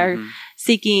understand when they're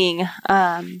seeking,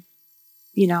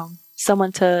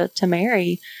 someone to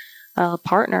marry, a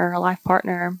partner, a life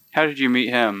partner. How did you meet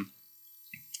him?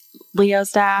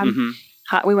 Leo's dad.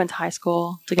 We went to high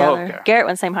school together. Oh, okay. Garrett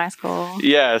went same high school.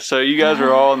 Yeah, so you guys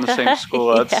were all in the same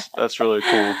school. That's really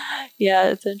cool. Yeah,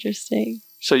 it's interesting.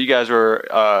 So you guys were,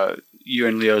 you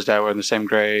and Leo's dad were in the same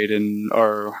grade, we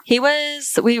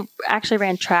actually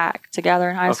ran track together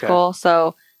in high school.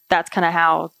 So that's kind of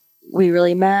how we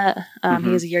really met. He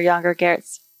was a year younger.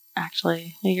 Garrett's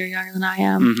actually a year younger than I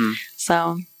am.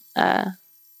 So,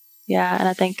 yeah. And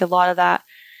I think a lot of that,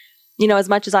 as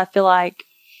much as I feel like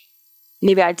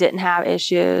maybe I didn't have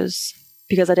issues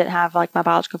because I didn't have like my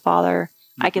biological father,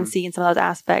 I can see in some of those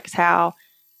aspects how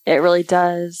it really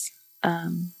does,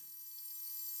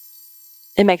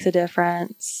 it makes a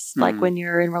difference, like when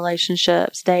you're in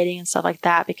relationships, dating and stuff like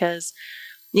that, because,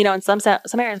 in some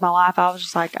areas of my life, I was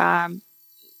just like,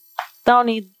 don't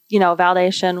need,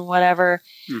 validation, whatever,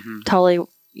 totally,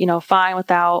 fine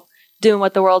without doing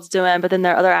what the world's doing. But then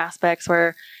there are other aspects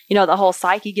where, the whole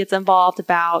psyche gets involved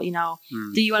about,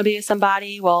 do you want to be with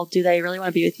somebody? Well, do they really want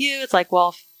to be with you? It's like, well,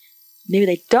 if maybe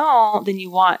they don't, then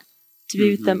you want to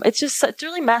be with them. It's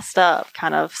really messed up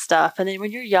kind of stuff. And then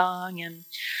when you're young and,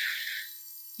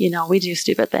 we do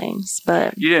stupid things,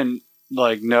 but you didn't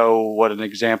know what an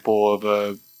example of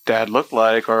a dad looked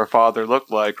like or a father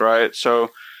looked like, right? So,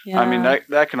 yeah. I mean,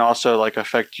 that can also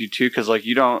affect you too. 'Cause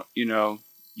you don't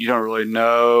really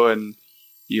know, and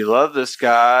you love this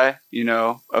guy,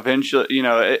 eventually,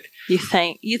 you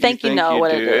think you know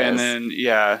what it is. And then,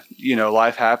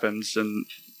 life happens, and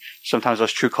sometimes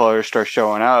those true colors start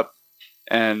showing up.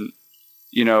 And,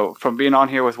 from being on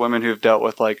here with women who've dealt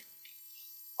with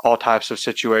all types of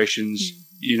situations,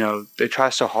 they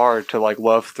try so hard to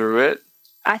love through it.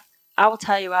 I will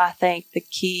tell you what I think the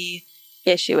key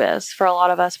issue is for a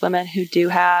lot of us women who do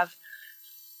have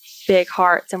big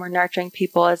hearts and we're nurturing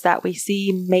people, is that we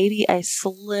see maybe a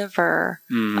sliver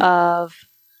of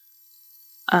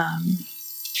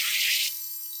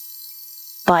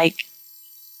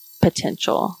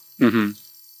potential.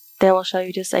 They will show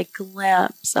you just a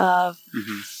glimpse of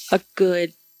a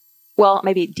good, well,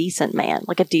 maybe a decent man,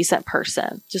 like a decent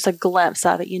person, just a glimpse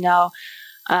of it,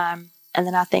 and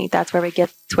then I think that's where we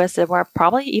get twisted, where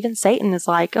probably even Satan is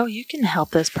like, oh, you can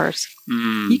help this person.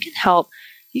 You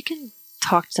can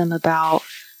talk to them about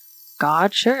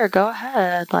God. Sure, go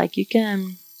ahead. You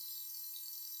can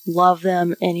love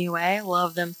them anyway,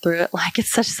 love them through it.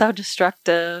 It's so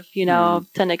destructive, to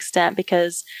an extent,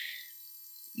 because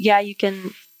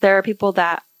there are people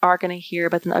that are going to hear,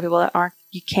 but then other people that aren't,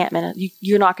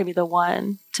 you're not going to be the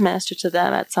one to minister to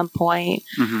them at some point.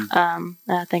 And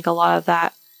I think a lot of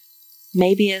that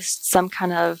maybe is some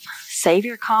kind of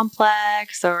savior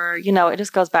complex, or, it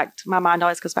just goes back to, my mind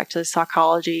always goes back to the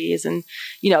psychologies and,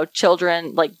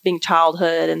 children, being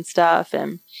childhood and stuff.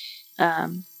 And,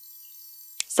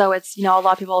 so it's, a lot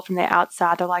of people from the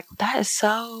outside, they're like, that is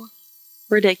so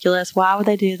ridiculous. Why would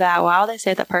they do that? Why would they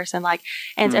say that person?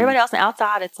 And to everybody else on the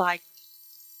outside, it's like,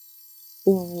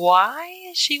 why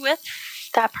is she with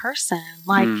that person?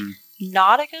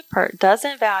 Not a good person,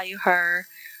 doesn't value her,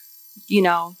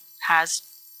 has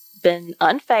been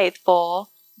unfaithful,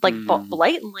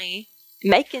 blatantly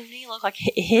making me look like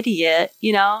an idiot,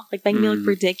 making me look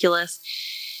ridiculous.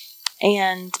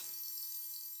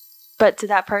 But to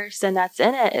that person that's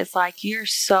in it, it's like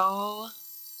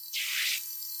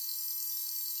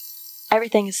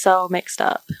everything is so mixed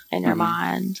up in your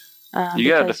mind. You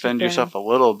got to defend yourself a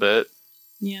little bit.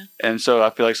 Yeah. And so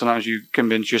I feel like sometimes you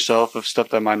convince yourself of stuff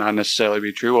that might not necessarily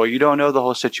be true. Well, you don't know the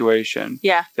whole situation.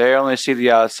 Yeah. They only see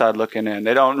the outside looking in.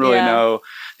 They don't really know.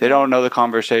 They don't know the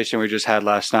conversation we just had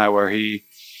last night where he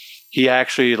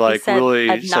actually really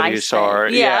said he's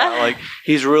sorry. Yeah. Like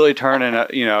he's really turning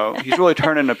he's really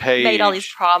turning a page. Made all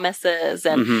these promises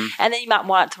and then you might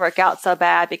want it to work out so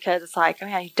bad because it's like,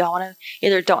 man, you don't want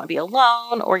to be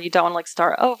alone or you don't want to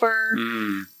start over.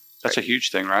 That's a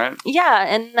huge thing, right? Yeah.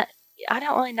 And I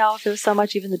don't really know if it was so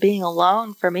much even the being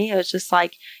alone for me. It was just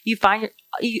like I'll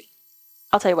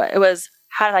tell you what, it was,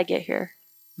 how did I get here?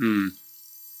 You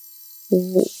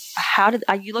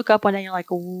look up one day and you're like,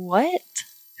 what?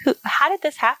 How did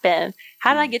this happen?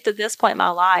 How did I get to this point in my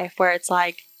life where it's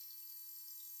like,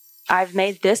 I've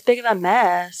made this big of a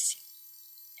mess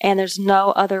and there's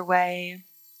no other way.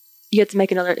 You have to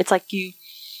make another, it's like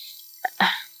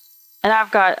and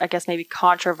I've got, I guess, maybe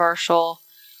controversial.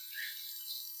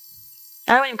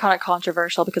 I don't even call it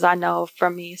controversial because I know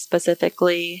from me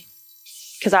specifically,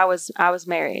 because I was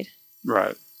married.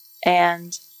 Right.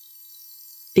 And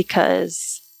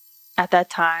because at that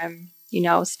time,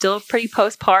 still pretty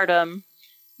postpartum,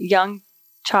 young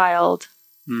child,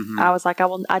 I was like,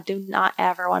 I do not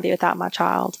ever want to be without my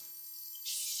child.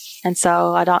 And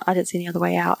so I didn't see any other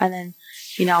way out. And then,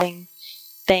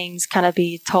 things kind of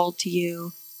be told to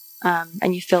you,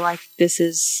 and you feel like this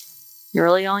is your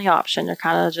really only option. You're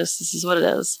kind of just, this is what it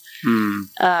is.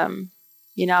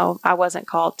 I wasn't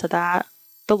called to that.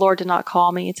 The Lord did not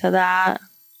call me to that.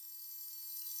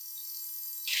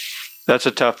 That's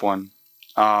a tough one.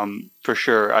 For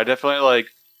sure. I definitely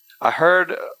I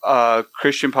heard a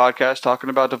Christian podcast talking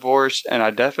about divorce, and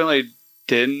I definitely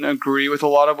didn't agree with a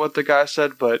lot of what the guy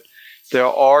said, but there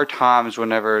are times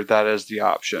whenever that is the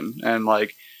option. And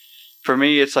for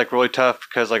me, it's really tough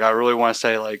because I really want to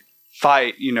say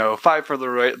fight for the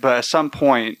right, but at some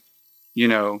point,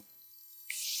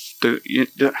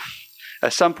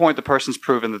 at some point the person's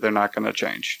proven that they're not going to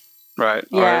change, right?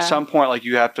 Yeah. Or at some point,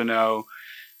 you have to know,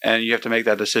 and you have to make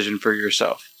that decision for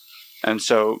yourself. And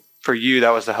so for you, that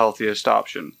was the healthiest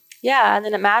option. Yeah, and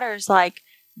then it matters,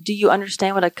 do you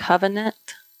understand what a covenant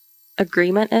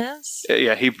agreement is?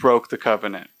 Yeah, he broke the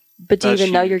covenant. But do you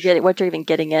even know what you're even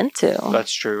getting into?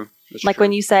 That's true.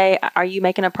 When you say, are you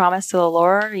making a promise to the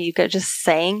Lord? Are you just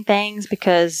saying things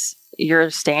because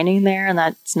you're standing there and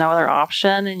that's no other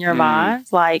option in your mind?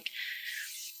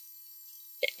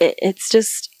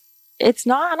 It's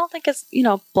not, I don't think it's,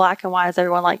 black and white as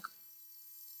everyone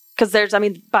because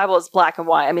the Bible is black and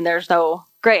white. There's no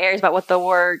gray areas about what the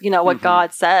word, what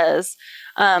God says.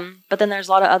 But then there's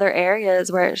a lot of other areas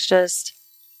where it's just,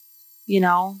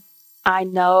 I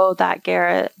know that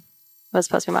Garrett was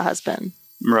supposed to be my husband.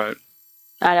 Right.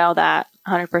 I know that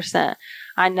 100%.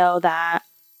 I know that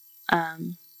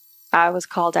I was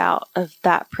called out of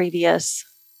that previous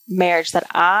marriage that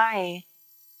I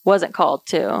wasn't called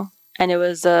to. And it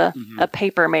was a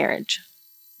paper marriage.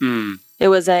 It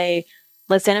was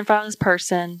let's stand in front of this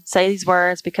person, say these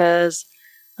words because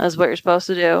that's what you're supposed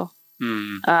to do.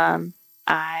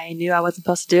 I knew I wasn't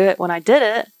supposed to do it when I did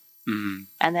it. And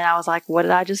then I was like, what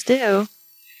did I just do?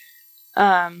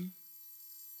 And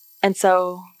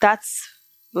so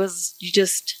it's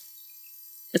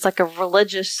like a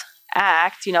religious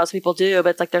act, so people do,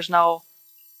 but it's there's no,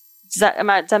 does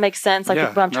that make sense? What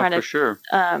I'm trying to, for sure.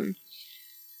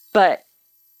 But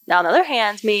now on the other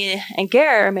hand, me and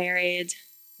Garrett are married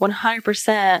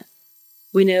 100%.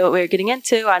 We knew what we were getting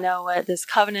into. I know what this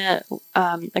covenant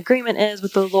agreement is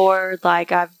with the Lord.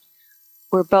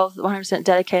 We're both 100%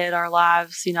 dedicated our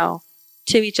lives,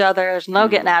 to each other. There's no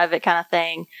getting out of it kind of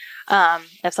thing.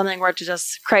 If something were to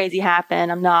just crazy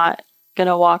happen, I'm not going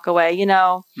to walk away,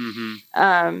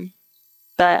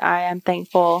 But I am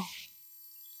thankful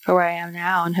for where I am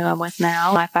now and who I'm with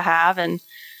now, life I have. And,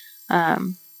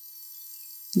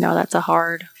 that's a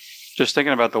hard. Just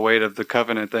thinking about the weight of the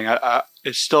covenant thing,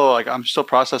 it's still I'm still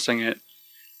processing it.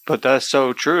 But that's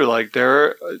so true. There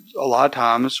are a lot of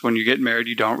times when you get married,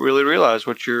 you don't really realize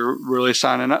what you're really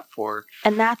signing up for.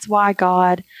 And that's why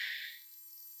God,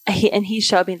 he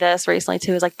showed me this recently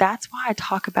too, is that's why I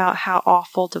talk about how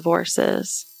awful divorce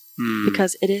is.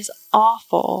 Because it is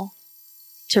awful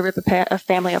to rip a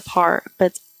family apart,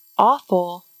 but it's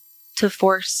awful to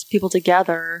force people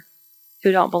together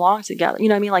who don't belong together. You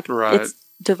know what I mean? Right.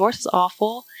 Divorce is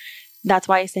awful. That's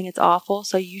why he's saying it's awful.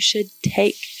 So you should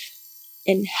take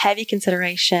in heavy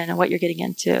consideration what you're getting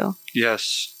into.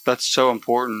 Yes, that's so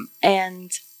important.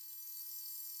 And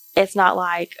it's not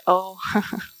like, oh,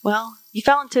 well, you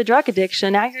fell into a drug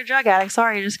addiction. Now you're a drug addict.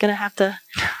 Sorry, you're just going to have to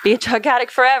be a drug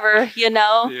addict forever, you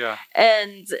know? Yeah.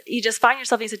 And you just find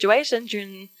yourself in situations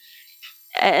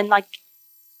and like,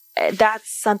 that's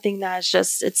something that's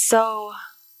just, it's so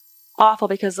awful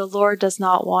because the Lord does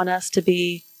not want us to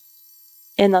be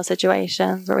in those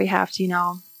situations where we have to, you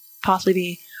know, possibly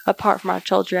be apart from our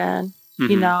children,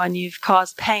 you know, and you've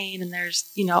caused pain and there's,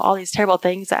 you know, all these terrible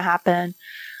things that happen.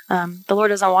 The Lord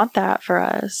doesn't want that for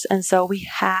us. And so we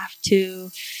have to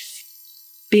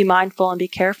be mindful and be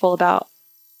careful about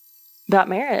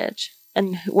marriage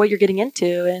and what you're getting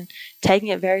into and taking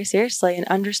it very seriously and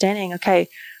understanding, okay,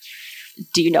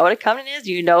 do you know what a covenant is?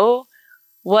 Do you know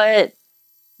what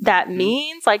that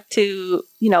means? Like to,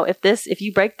 you know, if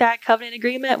you break that covenant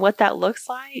agreement, what that looks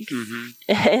like.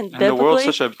 And the world's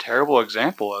such a terrible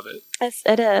example of it.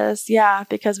 It is. Yeah.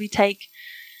 Because we take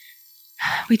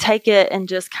it and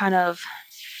just kind of,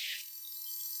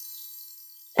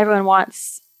 everyone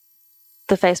wants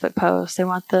the Facebook post. They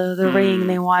want the ring.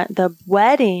 They want the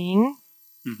wedding.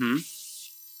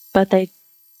 But the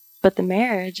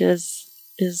marriage is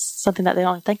something that they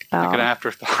don't think about. Like an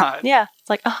afterthought. Yeah. It's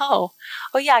like, oh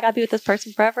yeah, I got to be with this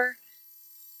person forever.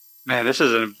 Man, this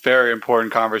is a very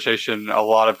important conversation a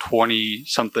lot of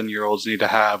 20-something-year-olds need to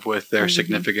have with their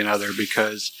significant other,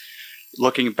 because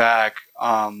looking back,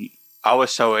 I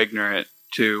was so ignorant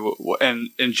to,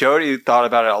 and Jody thought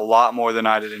about it a lot more than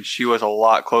I did, and she was a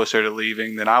lot closer to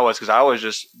leaving than I was, because I was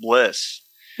just bliss.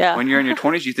 Yeah. When you're in your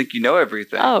 20s, you think you know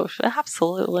everything. Oh,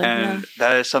 absolutely. And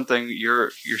that is something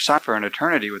you're signed for an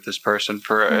eternity with this person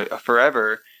for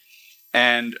forever.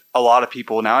 And a lot of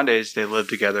people nowadays, they live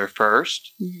together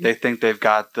first. They think they've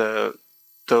got the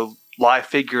life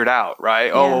figured out, right?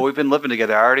 Yeah. Oh, well, we've been living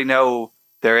together. I already know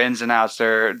their ins and outs,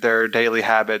 their daily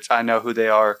habits. I know who they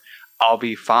are. I'll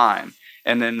be fine.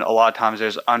 And then a lot of times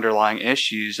there's underlying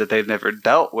issues that they've never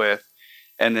dealt with.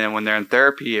 And then when they're in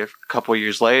therapy a couple of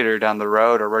years later down the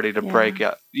road are ready to break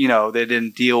up, you know, they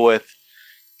didn't deal with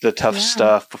the tough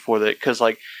stuff before that. Because,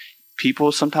 like,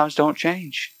 people sometimes don't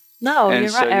change. No, and you're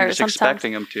so right. you're just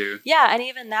expecting them to. Yeah, and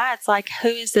even that, it's like, who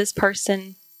is this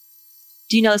person?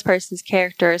 Do you know this person's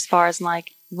character as far as,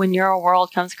 like, when your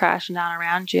world comes crashing down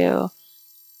around you,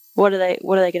 what are they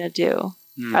going to do?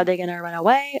 Are they going to run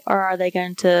away, or are they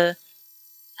going to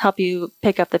help you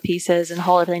pick up the pieces and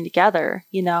hold everything together?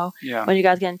 You know, when you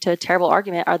guys get into a terrible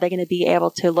argument, are they going to be able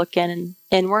to look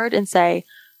inward and say,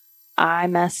 I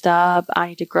messed up, I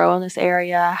need to grow in this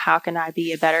area, how can I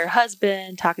be a better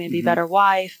husband, how can I be a better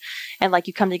wife? And, like,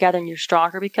 you come together and you're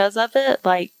stronger because of it.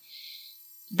 Like,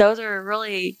 those are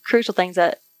really crucial things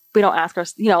that we don't ask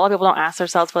ourselves. You know, a lot of people don't ask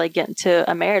themselves before they get into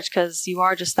a marriage, because you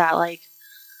are just that, like,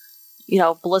 you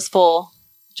know, blissful,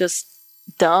 just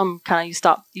dumb kind of, you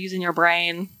stop using your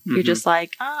brain. You're just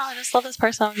like, oh, I just love this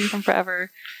person, I'll be with them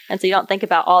forever. And so you don't think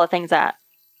about all the things that,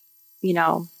 you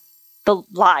know,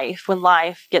 when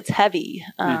life gets heavy,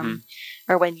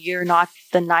 or when you're not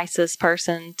the nicest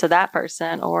person to that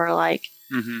person, or like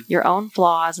your own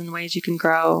flaws and ways you can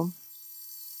grow.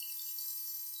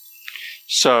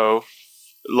 So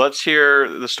let's hear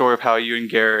the story of how you and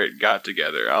Garrett got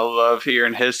together. I love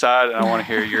hearing his side, and I want to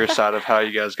hear your side of how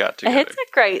you guys got together.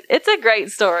 It's a great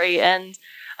story. And,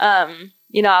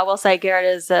 you know, I will say Garrett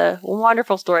is a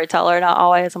wonderful storyteller, and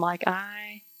I'm like,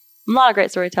 I'm not a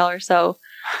great storyteller, so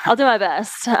I'll do my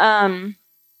best.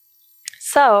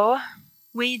 So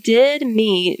we did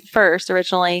meet first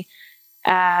originally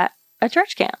at a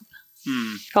church camp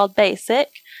called Basic.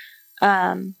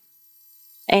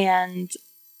 And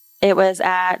it was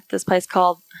at this place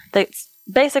called,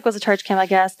 Basic was a church camp, I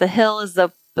guess. The Hill is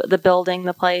the building,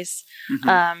 the place.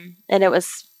 And it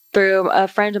was through a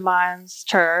friend of mine's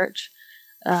church.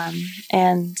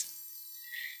 And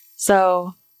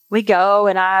so we go,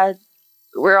 and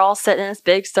we're all sitting in this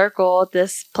big circle at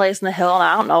this place in the Hill, and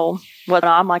I don't know what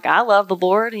I'm like. I love the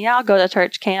Lord, and I'll go to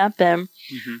church camp, and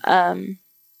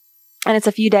it's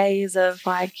a few days of,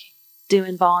 like,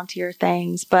 doing volunteer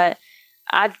things. But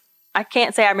I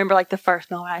can't say I remember, like, the first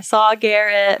moment I saw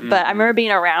Garrett, but I remember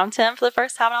being around him for the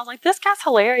first time, and I was like, this guy's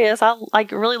hilarious. I,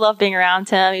 like, really love being around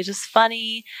him. He's just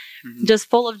funny, just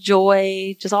full of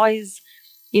joy, just always,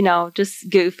 you know, just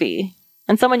goofy,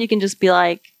 and someone you can just be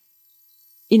like,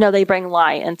 you know, they bring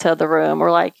light into the room, or,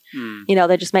 like, you know,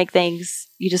 they just make things,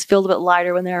 you just feel a bit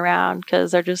lighter when they're around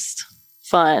because they're just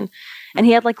fun. And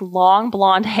he had, like, long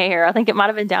blonde hair. I think it might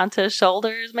have been down to his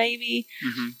shoulders, maybe.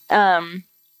 And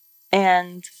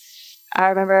I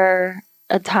remember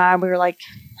a time we were, like,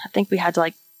 I think we had to,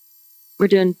 like, we're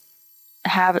doing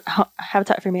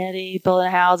Habitat for Humanity building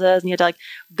houses, and you had to like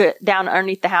go down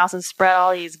underneath the house and spread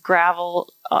all these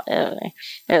gravel. It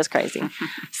was crazy.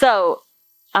 So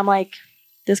I'm like,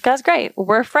 this guy's great.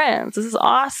 We're friends. This is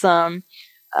awesome.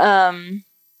 And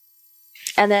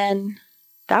then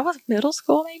that was middle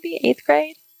school, maybe 8th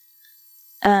grade.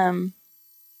 And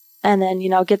then,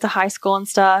 get to high school and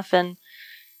stuff. And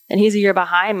he's a year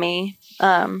behind me.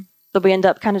 But we end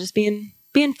up kind of just being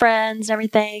friends and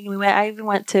everything. And I even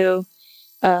went to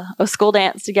a school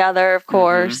dance together, of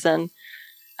course. And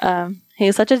he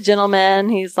was such a gentleman.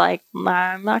 He's like,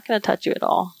 I'm not going to touch you at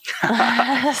all.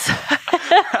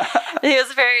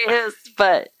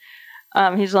 But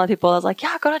he's one of the people that was like,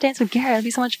 yeah, go to dance with Garrett. It'd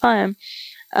be so much fun.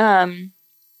 And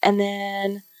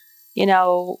then,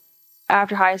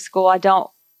 after high school,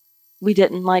 we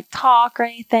didn't like talk or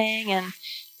anything.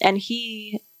 And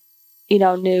he,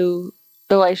 knew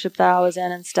the relationship that I was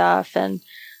in and stuff. And,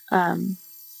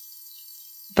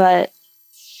 but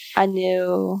I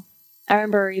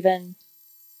remember even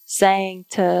saying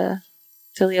to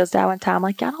Leo's dad one time,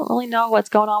 like, I don't really know what's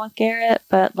going on with Garrett,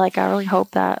 but like, I really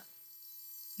hope that,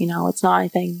 it's not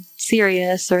anything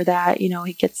serious, or that, he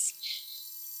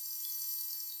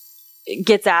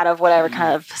gets out of whatever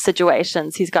kind of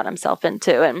situations he's gotten himself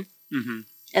into. And,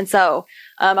 and so,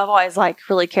 I've always like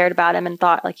really cared about him and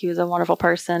thought like he was a wonderful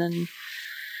person.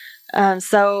 And,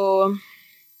 so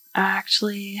I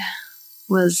actually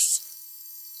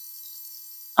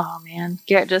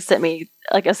Garrett just sent me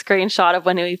like a screenshot of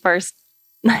when he first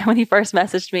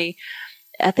messaged me.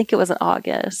 I think it was in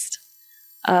August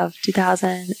of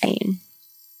 2008.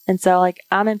 And so like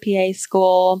I'm in PA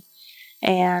school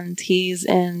and he's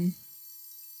in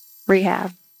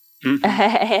rehab.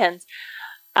 And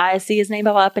I see his name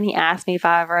pop up, and he asked me if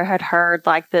I ever had heard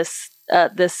like this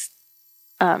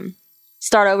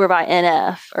Start Over by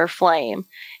NF or Flame.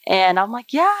 And I'm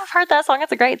like, yeah, I've heard that song.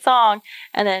 It's a great song.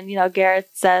 And then, Garrett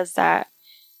says that,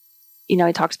 he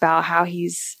talks about how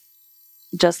he's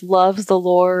just loves the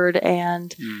Lord.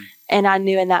 And I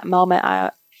knew in that moment,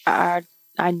 I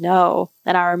know,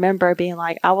 and I remember being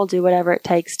like, I will do whatever it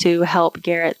takes to help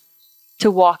Garrett to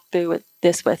walk through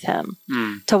this with him,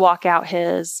 to walk out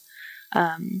his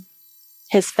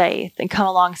faith and come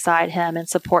alongside him and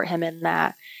support him in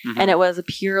that. And it was a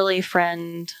purely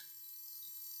friend.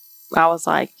 I was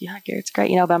like, yeah, Garrett's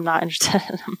great, but I'm not interested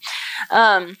in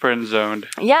him. Friend zoned.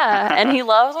 Yeah. And he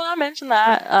loves when I mention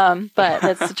that. But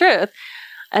it's the truth.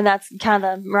 And that's kind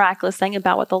of the miraculous thing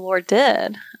about what the Lord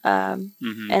did.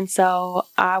 And so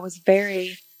I was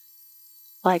very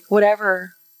like,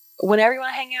 whenever you want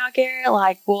to hang out, Garrett,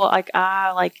 like, well, like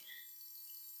I like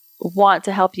want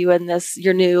to help you in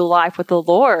your new life with the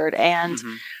Lord. And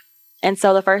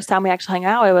so the first time we actually hung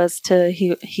out, it was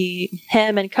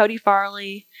him and Cody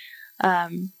Farley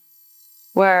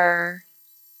were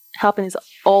helping these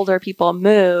older people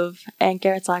move. And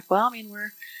Garrett's like, well, I mean,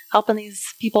 we're helping these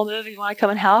people move. If you want to come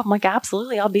and help? I'm like,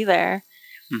 absolutely, I'll be there.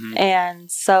 And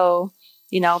so,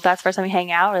 that's the first time we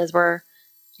hang out is we're,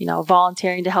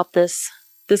 volunteering to help this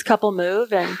couple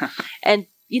move. And,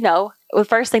 the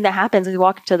first thing that happens is we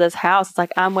walk into this house. It's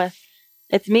like,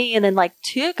 it's me and then like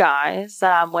 2 guys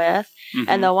that I'm with.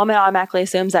 And the woman automatically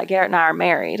assumes that Garrett and I are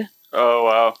married. Oh,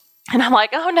 wow. And I'm like,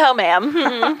 oh, no, ma'am.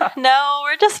 No,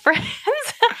 we're just friends.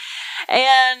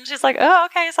 And she's like, oh,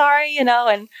 okay, sorry, and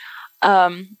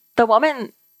the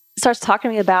woman starts talking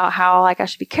to me about how like I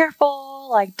should be careful,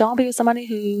 like don't be with somebody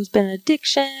who's been in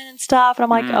addiction and stuff. And I'm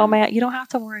like, oh man, you don't have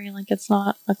to worry. Like it's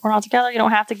not like we're not together. You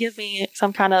don't have to give me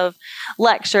some kind of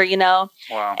lecture,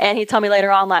 Wow. And he told me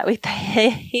later on, like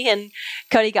he and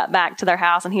Cody got back to their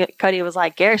house, and Cody was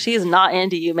like, Garrett, she's not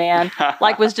into you, man.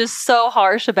 Like was just so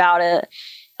harsh about it.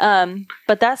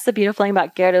 But that's the beautiful thing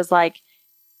about Garrett is like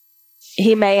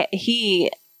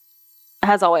he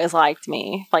has always liked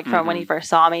me, like from when he first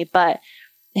saw me, but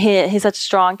he's such a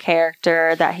strong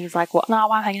character that he's like, well,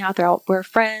 no, I'm hanging out there. We're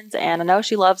friends, and I know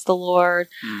she loves the Lord,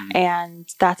 and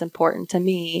that's important to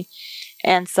me.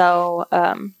 And so,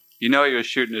 he was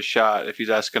shooting a shot if he's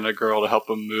asking a girl to help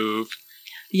him move.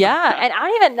 Yeah, and I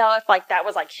don't even know if like that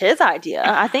was like his idea.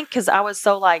 I think because I was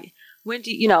so like, when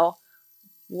do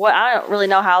what? I don't really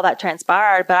know how that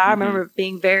transpired, but I remember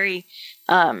being very,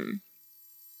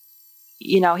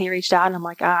 he reached out, and I'm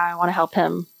like, I want to help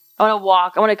him. I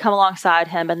want to come alongside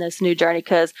him in this new journey,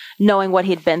 because knowing what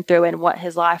he'd been through and what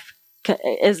his life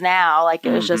is now, like it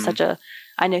was just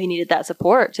I knew he needed that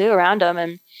support too around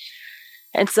him.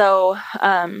 And so,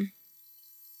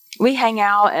 we hang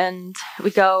out and we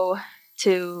go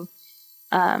to,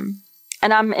 and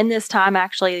I'm in this time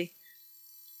actually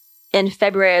in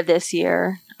February of this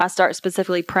year, I start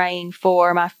specifically praying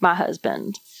for my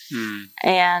husband.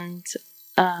 And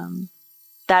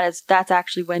that's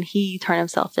actually when he turned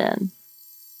himself in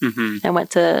Mm-hmm. and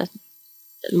went to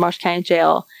the Marshall County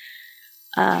Jail,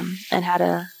 and had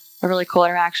a really cool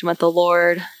interaction with the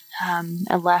Lord,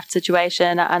 and left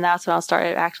situation. And that's when I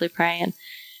started actually praying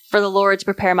for the Lord to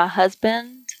prepare my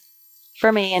husband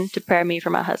for me and to prepare me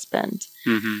for my husband.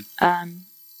 Mm-hmm.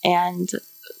 And,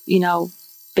 you know,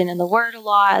 been in the Word a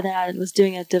lot. And then I was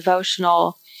doing a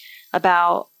devotional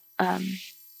about,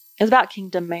 it was about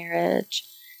kingdom marriage.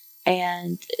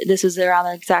 And this was around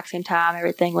the exact same time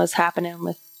everything was happening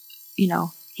with, you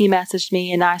know, he messaged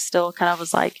me and I still kind of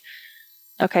was like,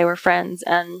 okay, we're friends.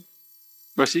 And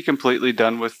was he completely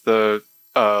done with the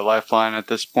Lifeline at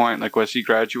this point? Like, was he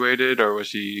graduated or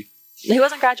was he? He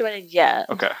wasn't graduated yet.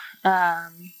 Okay.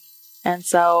 And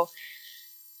so,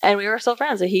 and we were still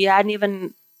friends. He hadn't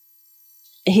even,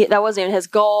 that wasn't even his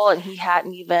goal, and he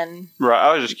hadn't even. Right.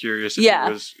 I was just curious if yeah.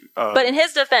 he was. But in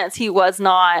his defense, he was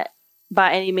not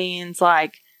by any means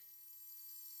like,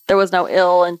 there was no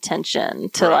ill intention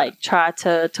to like try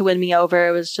to win me over.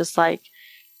 It was just like,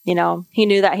 you know, he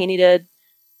knew that he needed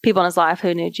people in his life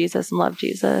who knew Jesus and loved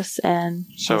Jesus. And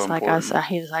So he's like,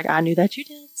 he was like, I knew that you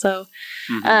did. So,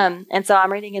 and so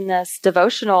I'm reading in this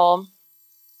devotional,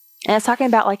 and it's talking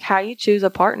about like how you choose a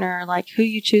partner, like who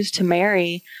you choose to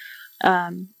marry.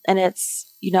 And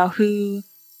it's, you know, who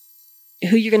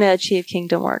you're going to achieve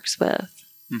kingdom works with.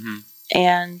 Mm-hmm.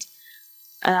 And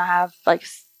I have like,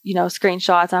 you know,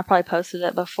 screenshots, and I probably posted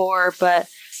it before, but,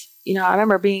 you know, I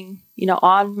remember being, you know,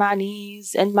 on my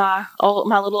knees in my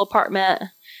little apartment,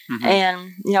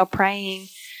 and, you know, praying,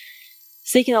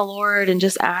 seeking the Lord, and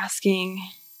just asking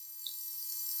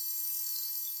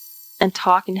and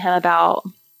talking to him about,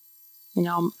 you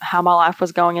know, how my life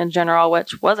was going in general,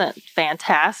 which wasn't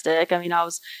fantastic. I mean, I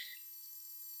was,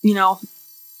 you know,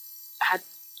 had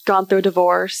gone through a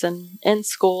divorce and in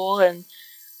school, and,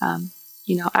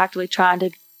 you know, actively trying to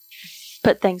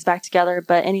put things back together.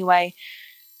 But anyway,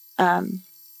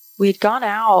 we had gone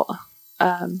out,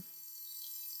 kind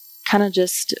of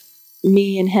just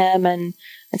me and him and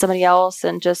somebody else,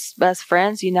 and just as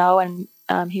friends, you know, and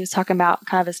he was talking about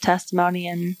kind of his testimony,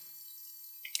 and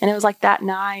it was like that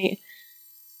night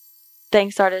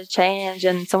things started to change,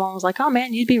 and someone was like, oh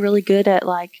man, you'd be really good at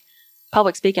like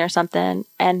public speaking or something.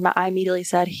 And I immediately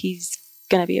said, he's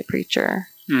going to be a preacher.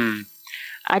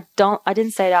 I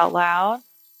didn't say it out loud,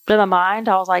 but in my mind,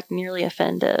 I was like nearly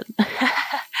offended.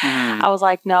 I was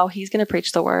like, no, he's going to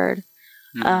preach the word.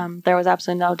 There was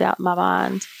absolutely no doubt in my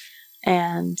mind.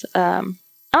 And I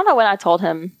don't know when I told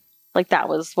him, like, that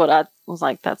was what I was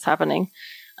like, that's happening.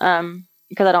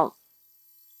 Because I don't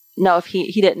know if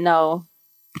he didn't know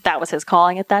that was his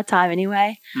calling at that time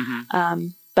anyway.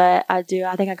 But I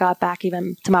think I got back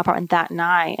even to my apartment that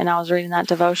night, and I was reading that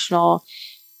devotional,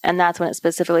 and that's when it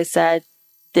specifically said,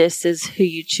 this is who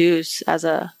you choose as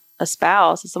a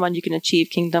spouse, as someone you can achieve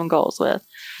kingdom goals with,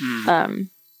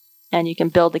 and you can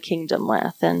build the kingdom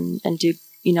with, and do,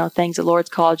 you know, things the Lord's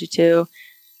called you to.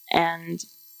 And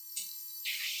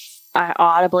I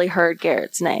audibly heard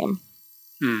Garrett's name.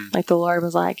 Like the Lord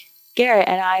was like, Garrett.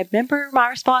 And I remember my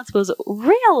response was,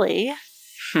 really?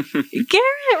 Garrett,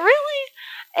 really?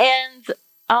 And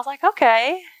I was like,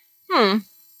 okay.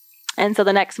 And so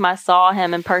the next time I saw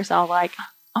him in person, I was like,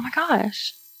 oh my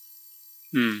gosh.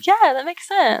 Yeah, that makes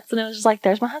sense. And it was just like,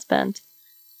 there's my husband.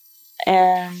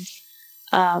 And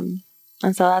so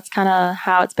that's kind of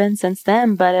how it's been since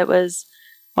then. But it was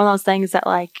one of those things that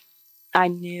like I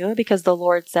knew because the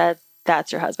Lord said,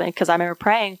 that's your husband. Because I remember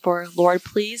praying for, Lord,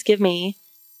 please give me,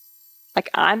 like,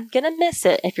 I'm going to miss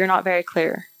it if you're not very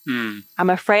clear. I'm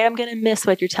afraid I'm going to miss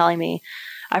what you're telling me.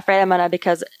 I'm afraid I'm going to,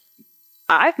 because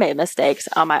I've made mistakes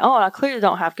on my own. I clearly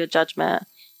don't have good judgment.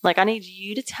 Like, I need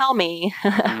you to tell me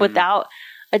without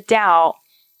a doubt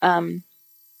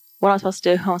what I'm supposed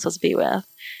to do, who I'm supposed to be with.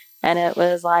 And it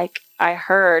was like, I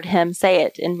heard him say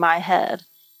it in my head,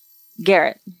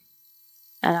 Garrett.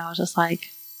 And I was just like,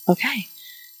 okay.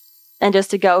 And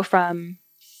just to go from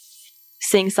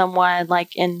seeing someone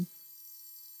like in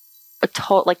a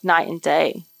total, like night and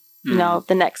day, you know,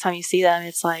 the next time you see them,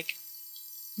 it's like,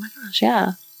 oh my gosh,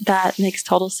 yeah, that makes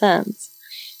total sense.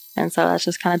 And so that's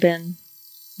just kind of been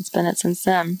it since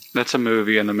then. That's a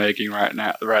movie in the making right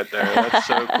now, right there. That's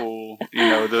so cool. You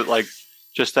know, the like,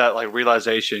 just that like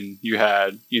realization you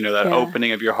had, you know, that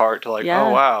opening of your heart to like, oh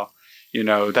wow, you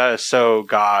know, that is so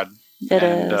God. It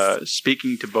is.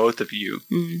 Speaking to both of you,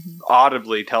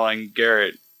 audibly telling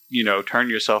Garrett, you know, turn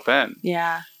yourself in.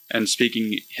 Yeah. And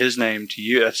speaking his name to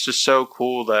you. That's just so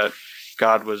cool that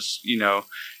God was, you know,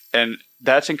 and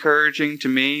that's encouraging to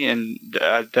me, and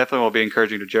definitely will be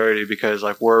encouraging to Jody, because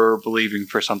like we're believing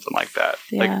for something like that.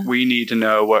 Yeah. Like we need to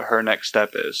know what her next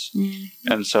step is.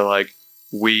 Mm-hmm. And so like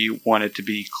we want it to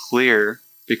be clear,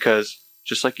 because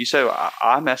just like you said,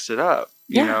 I messed it up.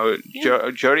 You know,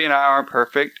 Jody and I aren't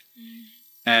perfect.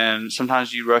 And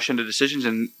sometimes you rush into decisions,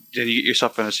 and then you get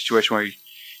yourself in a situation where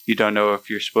you don't know if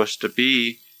you're supposed to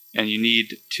be, and you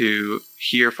need to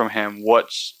hear from him.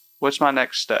 What's my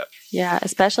next step? Yeah,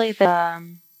 especially if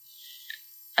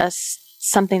it's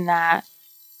something that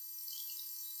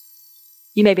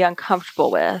you may be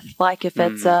uncomfortable with. Like if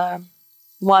it's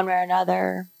one way or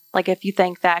another. Like if you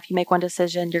think that if you make one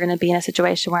decision, you're going to be in a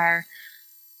situation where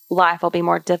life will be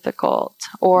more difficult,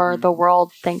 or the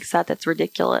world thinks that that's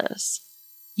ridiculous.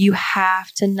 You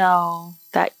have to know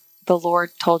that the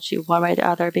Lord told you one way or the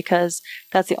other, because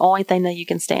that's the only thing that you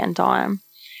can stand on.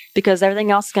 Because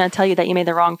everything else is going to tell you that you made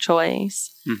the wrong choice.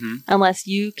 Unless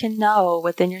you can know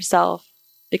within yourself.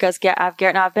 Because Garrett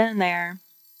and I have been there.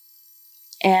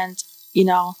 And, you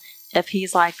know, if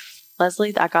he's like,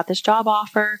 Leslie, I got this job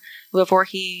offer before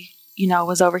he, you know,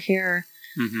 was over here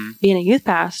being a youth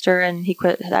pastor, and he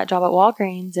quit that job at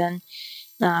Walgreens. And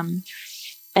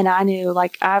I knew,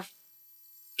 like,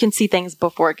 can see things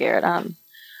before Garrett.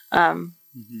 And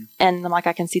I'm like,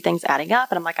 I can see things adding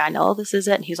up, and I'm like, I know this is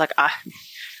it. And he's like,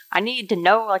 I need to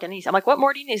know, like, I'm like, what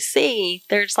more do you need to see?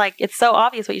 There's like, it's so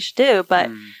obvious what you should do. But,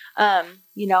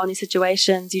 you know, in these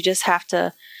situations, you just have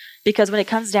to, because when it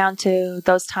comes down to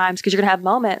those times, because you're going to have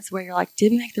moments where you're like,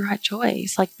 did we make the right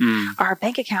choice? Like our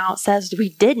bank account says we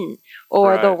didn't,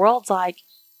 or the world's like,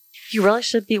 you really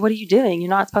should be, what are you doing? You're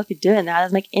not supposed to be doing that. It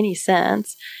doesn't make any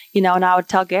sense. You know, and I would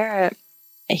tell Garrett,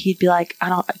 and he'd be like,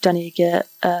 do I need to get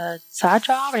a side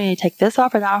job? Or do I need to take this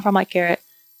off or that off? I'm like, Garrett,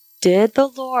 did the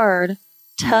Lord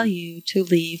tell you to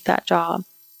leave that job?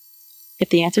 If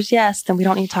the answer is yes, then we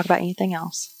don't need to talk about anything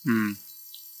else.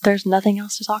 There's nothing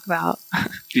else to talk about.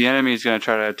 The enemy is going to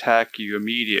try to attack you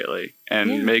immediately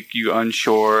and make you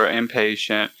unsure,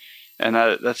 impatient. And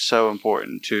that's so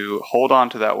important to hold on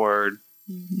to that word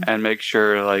and make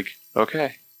sure, like,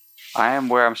 okay, I am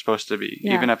where I'm supposed to be.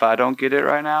 Even if I don't get it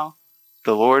right now,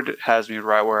 the Lord has me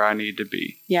right where I need to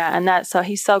be. Yeah, and so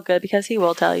he's so good, because he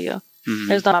will tell you.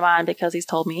 There's no mind, because he's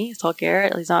told me, he's told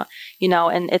Garrett, he's not, you know,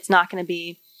 and it's not going to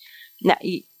be,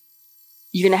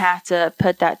 you're going to have to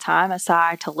put that time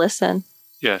aside to listen.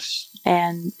 Yes.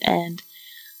 And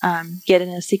get in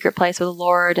a secret place with the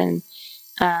Lord, and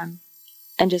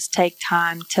just take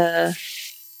time to,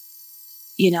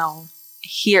 you know,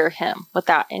 hear him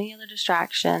without any other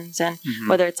distractions. And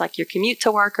whether it's like your commute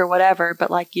to work or whatever,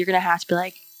 but like you're going to have to be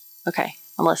like, okay,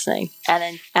 I'm listening, and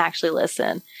then actually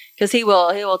listen, because he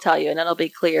will tell you, and it'll be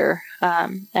clear.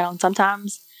 And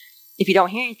sometimes if you don't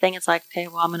hear anything, it's like, okay,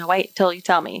 well, I'm going to wait till you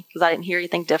tell me, because I didn't hear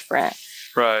anything different.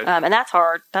 Right. And that's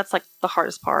hard. That's like the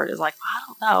hardest part, is like, well, I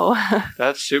don't know.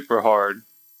 That's super hard,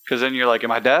 because then you're like,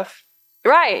 am I deaf?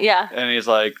 Right. Yeah. And he's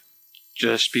like,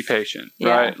 just be patient.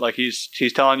 Right. Like he's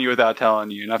telling you without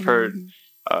telling you. And I've heard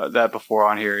that before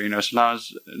on here. You know,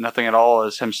 sometimes nothing at all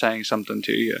is him saying something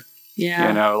to you. Yeah.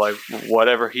 You know, like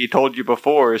whatever he told you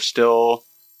before is still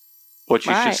what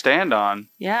you should stand on.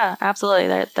 Yeah,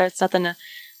 absolutely. There's nothing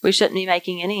we shouldn't be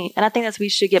making any. And I think we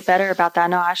should get better about that. I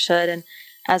know I should. And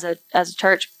as a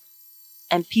church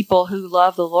and people who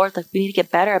love the Lord, like, we need to get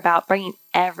better about bringing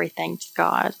everything to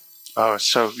God. Oh,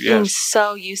 so yes. Being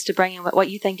so used to bringing what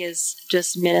you think is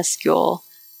just minuscule.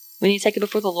 We need to take it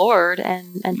before the Lord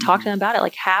and talk to him about it.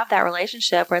 Like, have that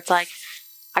relationship where it's like,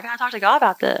 I got to talk to God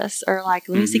about this, or like,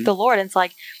 let me seek the Lord. And it's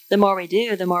like, the more we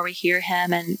do, the more we hear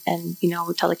him. And you know,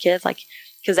 we tell the kids, like,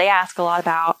 because they ask a lot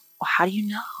about, well, how do you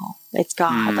know it's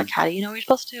God? Like, how do you know what you're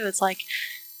supposed to do? It's like,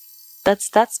 that's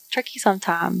tricky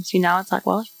sometimes, you know. It's like,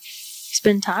 well, you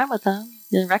spend time with him,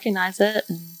 you recognize it.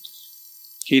 And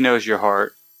he knows your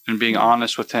heart, and being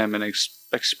honest with him and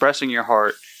expressing your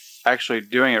heart, actually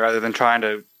doing it rather than trying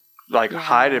to like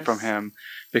hide it from him.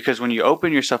 Because when you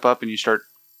open yourself up and you start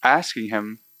asking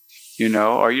him, you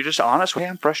know, are you just honest with, hey,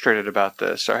 I'm frustrated about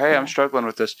this, or hey, I'm struggling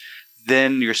with this,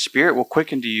 then your spirit will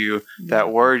quicken to you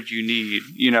that word you need.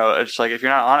 You know, it's like, if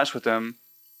you're not honest with him,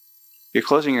 you're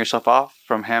closing yourself off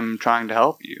from him trying to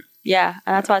help you. Yeah,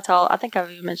 and that's why I think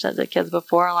I've even mentioned that to kids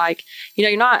before, like, you know,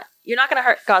 you're not going to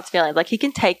hurt God's feelings. Like, he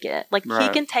can take it. Like, he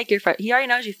can take he already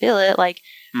knows you feel it. Like,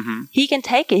 he can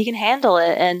take it. He can handle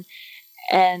it.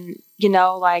 And you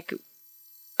know, like,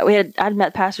 I'd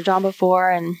met Pastor John before,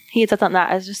 and he had said something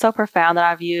that is just so profound that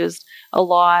I've used a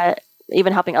lot,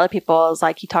 even helping other people. Is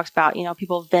like, he talks about, you know,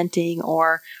 people venting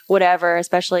or whatever,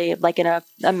 especially like in a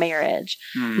marriage,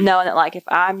 knowing that, like, if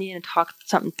I'm needing to talk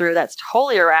something through that's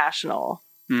totally irrational,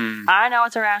 I know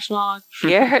it's irrational.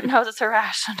 Garrett knows it's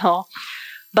irrational.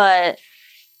 But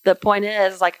the point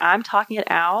is, like, I'm talking it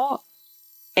out,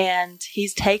 and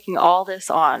he's taking all this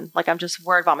on. Like, I'm just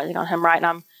word vomiting on him, right? And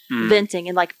I'm venting,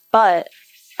 and like, but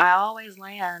I always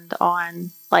land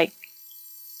on, like,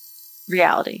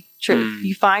 reality, truth.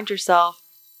 You find yourself,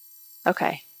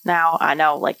 okay, now I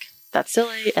know, like, that's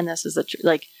silly, and this is the truth.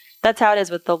 Like, that's how it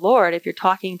is with the Lord. If you're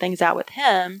talking things out with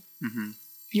him,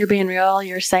 you're being real,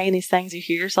 you're saying these things, you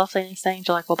hear yourself saying these things,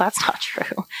 you're like, well, that's not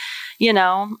true, you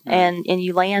know? And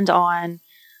you land on,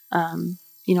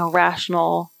 you know,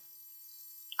 rational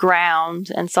ground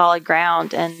and solid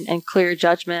ground and clear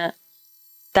judgment.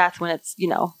 That's when it's, you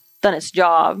know, done its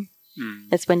job.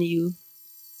 It's when you,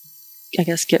 I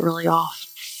guess, get really off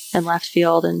in left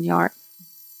field and you aren't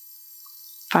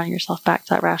finding yourself back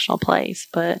to that rational place.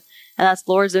 And that's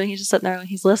the Lord's doing. He's just sitting there and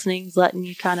he's listening. He's letting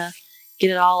you kind of get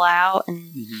it all out.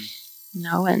 And, you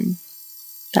know, and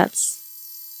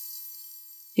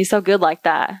he's so good like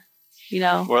that, you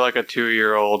know. We're like a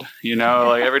 2-year-old, you know,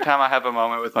 like every time I have a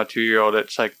moment with my 2-year-old,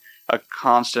 it's like a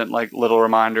constant, like, little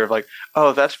reminder of like,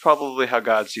 oh, that's probably how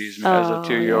God sees me as a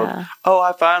 2-year-old. Yeah. Oh,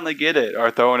 I finally get it. Or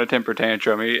throwing a temper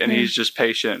tantrum. And he's just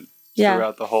patient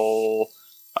throughout the whole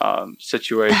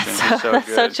situation. That's so good.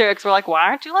 So true. Because we're like, why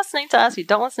aren't you listening to us? You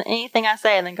don't listen to anything I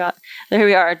say. And then God, there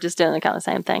we are, just doing the kind of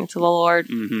same thing to the Lord.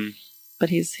 But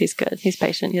he's good. He's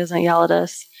patient. He doesn't yell at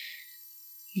us.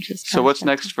 So what's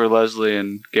next for Leslie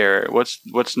and Garrett?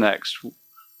 What's next?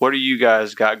 What do you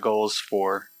guys got goals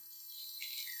for?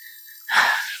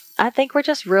 I think we're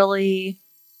just really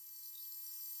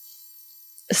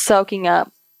soaking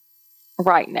up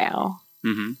right now.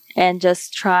 And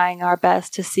just trying our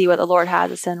best to see what the Lord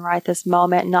has us in right this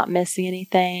moment, not missing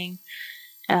anything,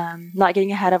 not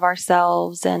getting ahead of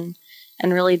ourselves, and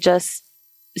really just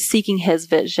seeking his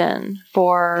vision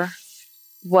for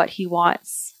what he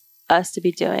wants us to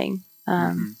be doing.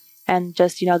 And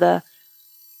just, you know, the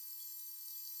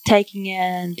taking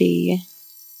in the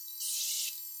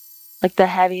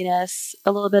heaviness,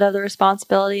 a little bit of the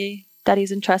responsibility that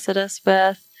he's entrusted us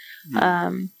with.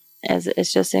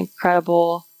 It's just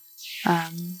incredible.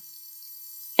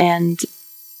 And,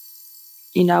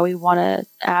 you know, we want to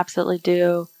absolutely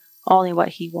do only what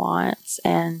he wants,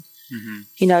 and,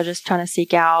 you know, just trying to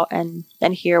seek out and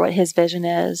hear what his vision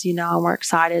is, you know, and we're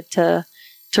excited to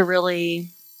really,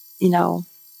 you know,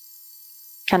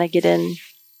 kind of get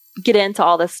into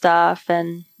all this stuff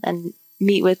and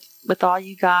meet with all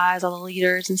you guys, all the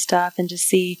leaders and stuff, and just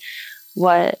see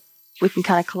what we can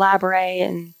kind of collaborate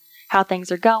and how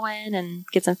things are going, and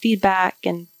get some feedback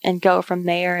and go from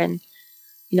there, and,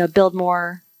 you know,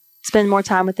 spend more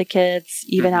time with the kids,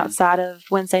 even outside of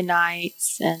Wednesday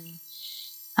nights. And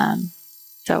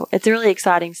so it's really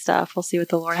exciting stuff. We'll see what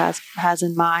the Lord has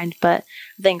in mind. But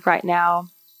I think right now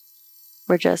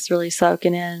we're just really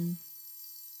soaking in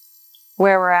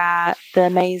where we're at, the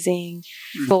amazing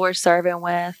people we're serving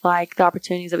with, like the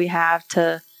opportunities that we have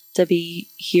to be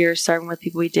here serving with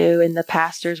people we do, and the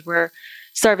pastors we're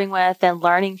serving with and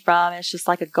learning from. It's just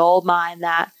like a gold mine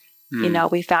that, you know,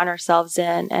 we found ourselves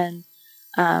in. And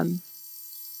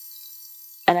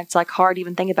it's like hard to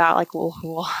even think about, like,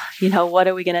 well, you know, what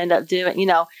are we going to end up doing, you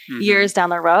know, years down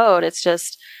the road. It's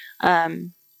just,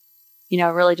 you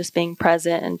know, really just being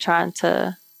present and trying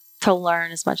to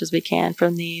learn as much as we can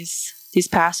from these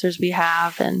pastors we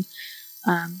have, and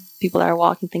people that are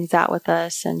walking things out with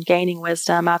us and gaining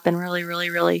wisdom. I've been really, really,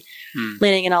 really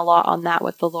leaning in a lot on that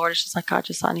with the Lord. It's just like, God,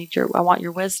 I want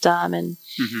your wisdom, and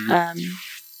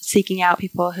seeking out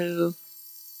people who,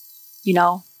 you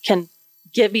know, can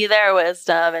give me their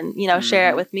wisdom and, you know, share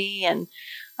it with me. And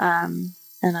I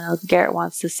know Garrett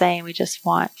wants the same. We just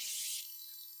want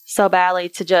so badly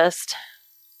to just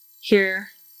hear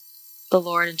the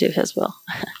Lord and do his will.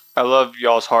 I love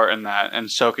y'all's heart in that,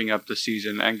 and soaking up the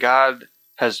season. And God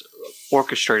has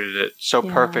orchestrated it so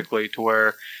perfectly to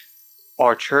where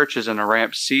our church is in a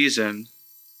ramp season.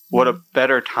 What a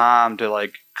better time to,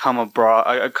 like, come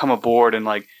aboard and,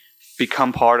 like,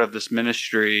 become part of this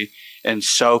ministry and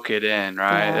soak it in,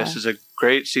 right? This is a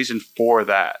great season for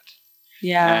that.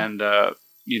 And,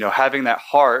 you know, having that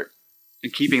heart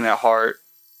and keeping that heart,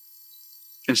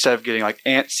 instead of getting, like,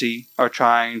 antsy or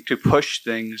trying to push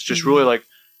things, just really, like,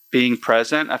 being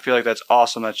present. I feel like that's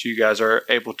awesome that you guys are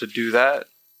able to do that.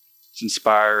 It's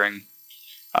inspiring.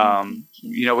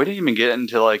 You know, we didn't even get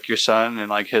into, like, your son and,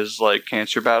 like, his, like,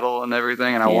 cancer battle and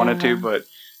everything, and I wanted to, but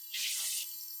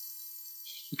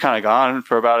we kind of gone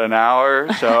for about an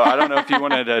hour, so I don't know if you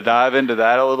wanted to dive into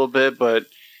that a little bit, but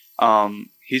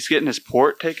he's getting his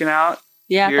port taken out.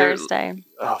 Thursday.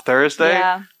 Oh, Thursday?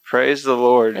 Yeah. Praise the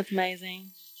Lord. It's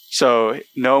amazing. So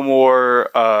no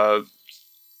more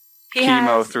He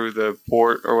chemo has, through the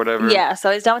port or whatever? Yeah,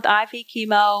 so he's done with IV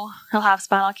chemo. He'll have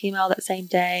spinal chemo that same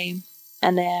day.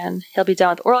 And then he'll be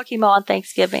done with oral chemo on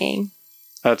Thanksgiving.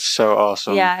 That's so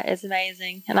awesome. Yeah, it's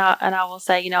amazing. And I will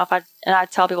say, I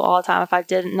tell people all the time, if I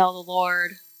didn't know the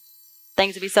Lord,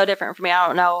 things would be so different for me. I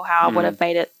don't know how I would have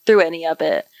made it through any of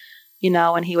it.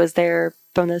 And he was there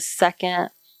from the second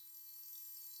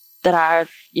that I,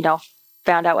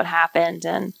 found out what happened.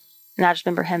 And I just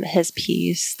remember his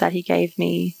peace that he gave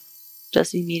me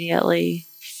just immediately.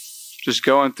 Just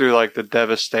going through like the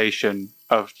devastation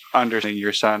of understanding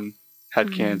your son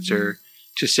had cancer,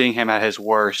 to seeing him at his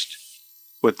worst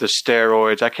with the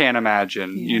steroids. I can't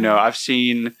imagine. Yeah. I've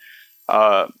seen,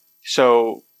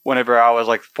 so whenever I was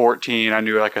like 14, I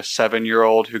knew like a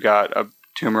 7-year-old who got a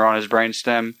tumor on his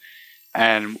brainstem,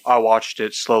 and I watched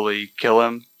it slowly kill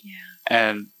him. Yeah.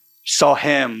 And saw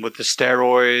him with the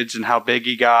steroids and how big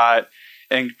he got.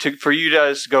 And for you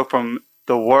guys to go from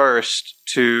the worst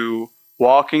to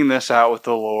walking this out with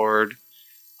the Lord,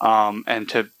 and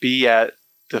to be at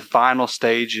the final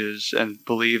stages and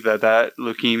believe that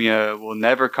leukemia will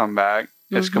never come back.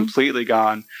 It's completely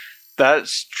gone.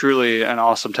 That's truly an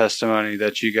awesome testimony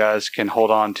that you guys can hold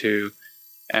on to.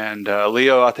 And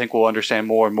Leo, I think, will understand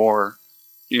more and more,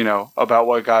 about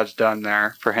what God's done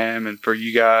there for him and for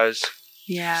you guys.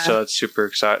 Yeah. So it's super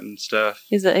exciting stuff.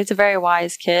 He's a very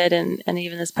wise kid. And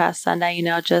even this past Sunday,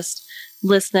 just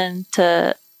listening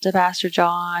to Pastor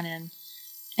John, and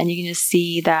you can just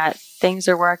see that things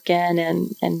are working,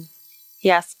 and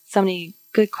he asks so many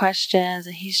good questions,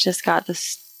 and he's just got the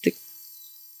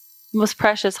most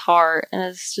precious heart, and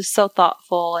it's just so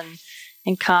thoughtful and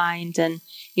kind. And,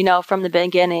 from the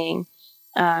beginning,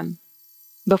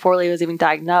 before Leo was even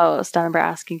diagnosed, I remember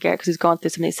asking Garrett, because he's going through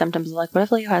some of these symptoms, like, what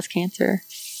if Leo has cancer?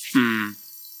 And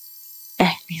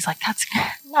he's like,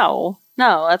 no,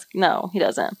 he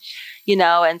doesn't,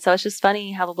 and so it's just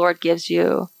funny how the Lord gives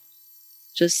you,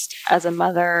 just as a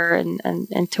mother, and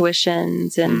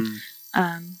intuitions, and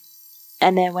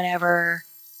then whenever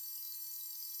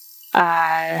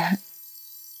I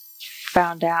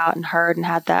found out and heard and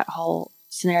had that whole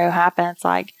scenario happen, it's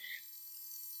like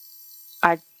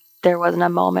there wasn't a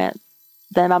moment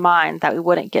then in my mind that we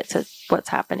wouldn't get to what's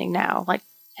happening now. Like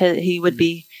he would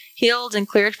be healed and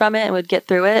cleared from it and would get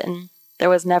through it, and there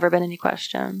was never been any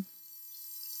question.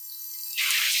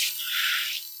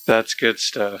 That's good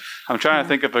stuff. I'm trying to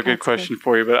think of a good question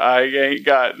for you, but I ain't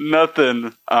got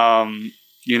nothing.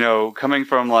 Coming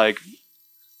from like,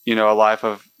 a life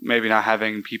of maybe not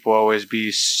having people always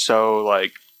be so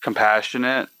like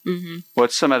compassionate.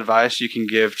 What's some advice you can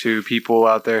give to people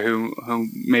out there who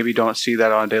maybe don't see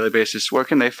that on a daily basis? Where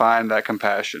can they find that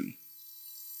compassion?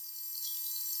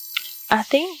 I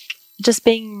think just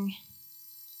letting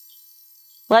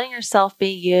yourself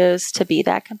be used to be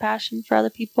that compassion for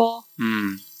other people.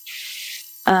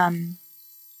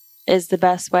 Is the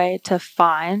best way to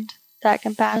find that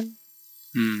compassion,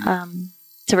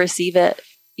 to receive it,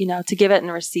 to give it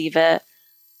and receive it,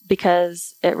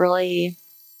 because it really,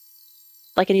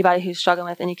 like anybody who's struggling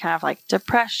with any kind of like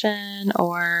depression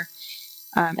or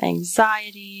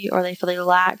anxiety, or they feel they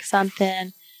lack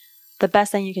something, the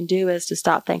best thing you can do is to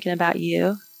stop thinking about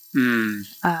you,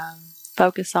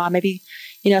 focus on maybe,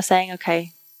 saying,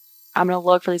 okay, I'm going to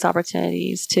look for these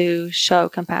opportunities to show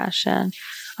compassion.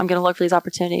 I'm going to look for these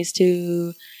opportunities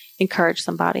to encourage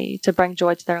somebody, to bring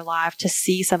joy to their life, to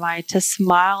see somebody, to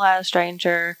smile at a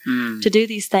stranger, to do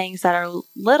these things that are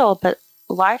little but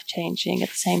life-changing at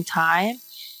the same time.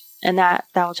 And that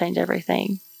will change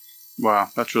everything. Wow,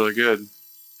 that's really good.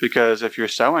 Because if you're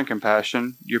sowing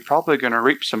compassion, you're probably going to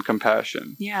reap some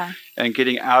compassion. Yeah. And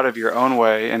getting out of your own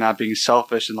way and not being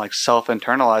selfish and like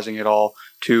self-internalizing it all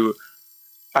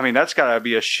that's got to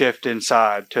be a shift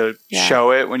inside to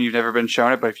show it when you've never been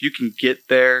shown it. But if you can get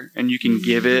there and you can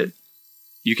give it,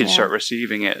 you can start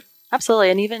receiving it.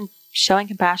 Absolutely. And even showing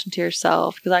compassion to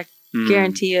yourself. Because I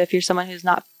guarantee you, if you're someone who's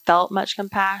not felt much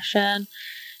compassion,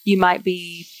 you might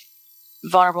be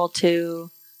vulnerable to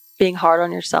being hard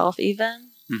on yourself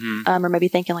even. Or maybe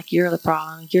thinking like you're the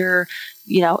problem, you're,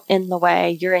 in the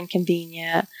way, you're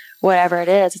inconvenient, whatever it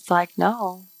is. It's like,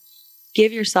 no,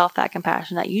 give yourself that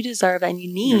compassion that you deserve and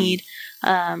you need.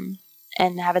 And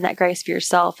having that grace for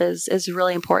yourself is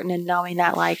really important, and knowing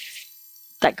that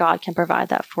that God can provide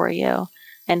that for you,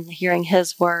 and hearing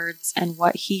his words and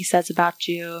what he says about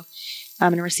you,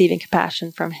 and receiving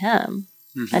compassion from him,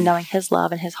 and knowing his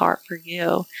love and his heart for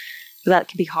you. That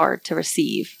can be hard to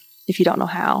receive if you don't know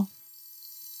how.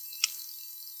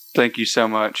 Thank you so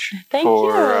much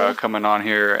for coming on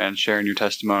here and sharing your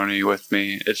testimony with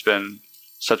me. It's been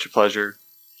such a pleasure.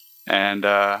 And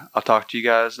I'll talk to you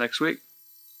guys next week.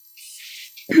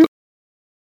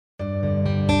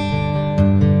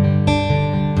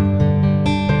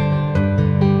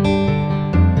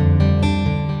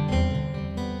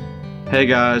 Hey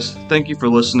guys, thank you for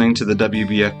listening to the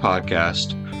WBF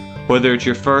podcast. Whether it's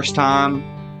your first time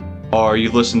or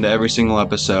you've listened to every single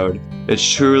episode, it's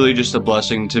truly just a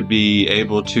blessing to be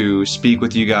able to speak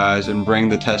with you guys and bring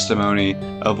the testimony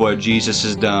of what Jesus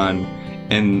has done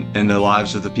in the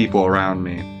lives of the people around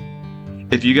me.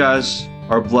 If you guys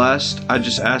are blessed, I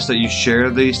just ask that you share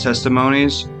these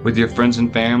testimonies with your friends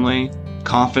and family.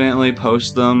 Confidently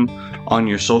post them on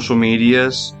your social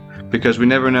medias, because we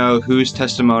never know whose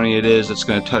testimony it is that's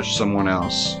going to touch someone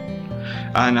else.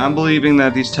 And I'm believing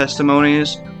that these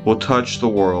testimonies will touch the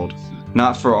world,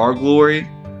 not for our glory,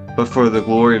 but for the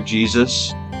glory of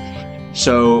Jesus.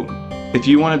 So if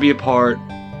you want to be a part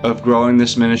of growing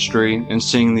this ministry and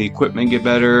seeing the equipment get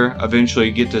better,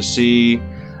 eventually get to see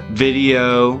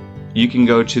video, you can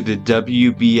go to the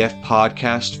WBF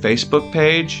Podcast Facebook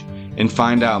page and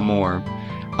find out more.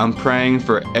 I'm praying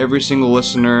for every single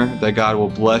listener that God will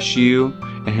bless you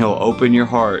and He'll open your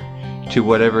heart to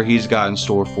whatever He's got in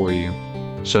store for you.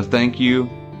 So thank you,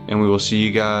 and we will see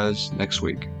you guys next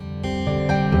week.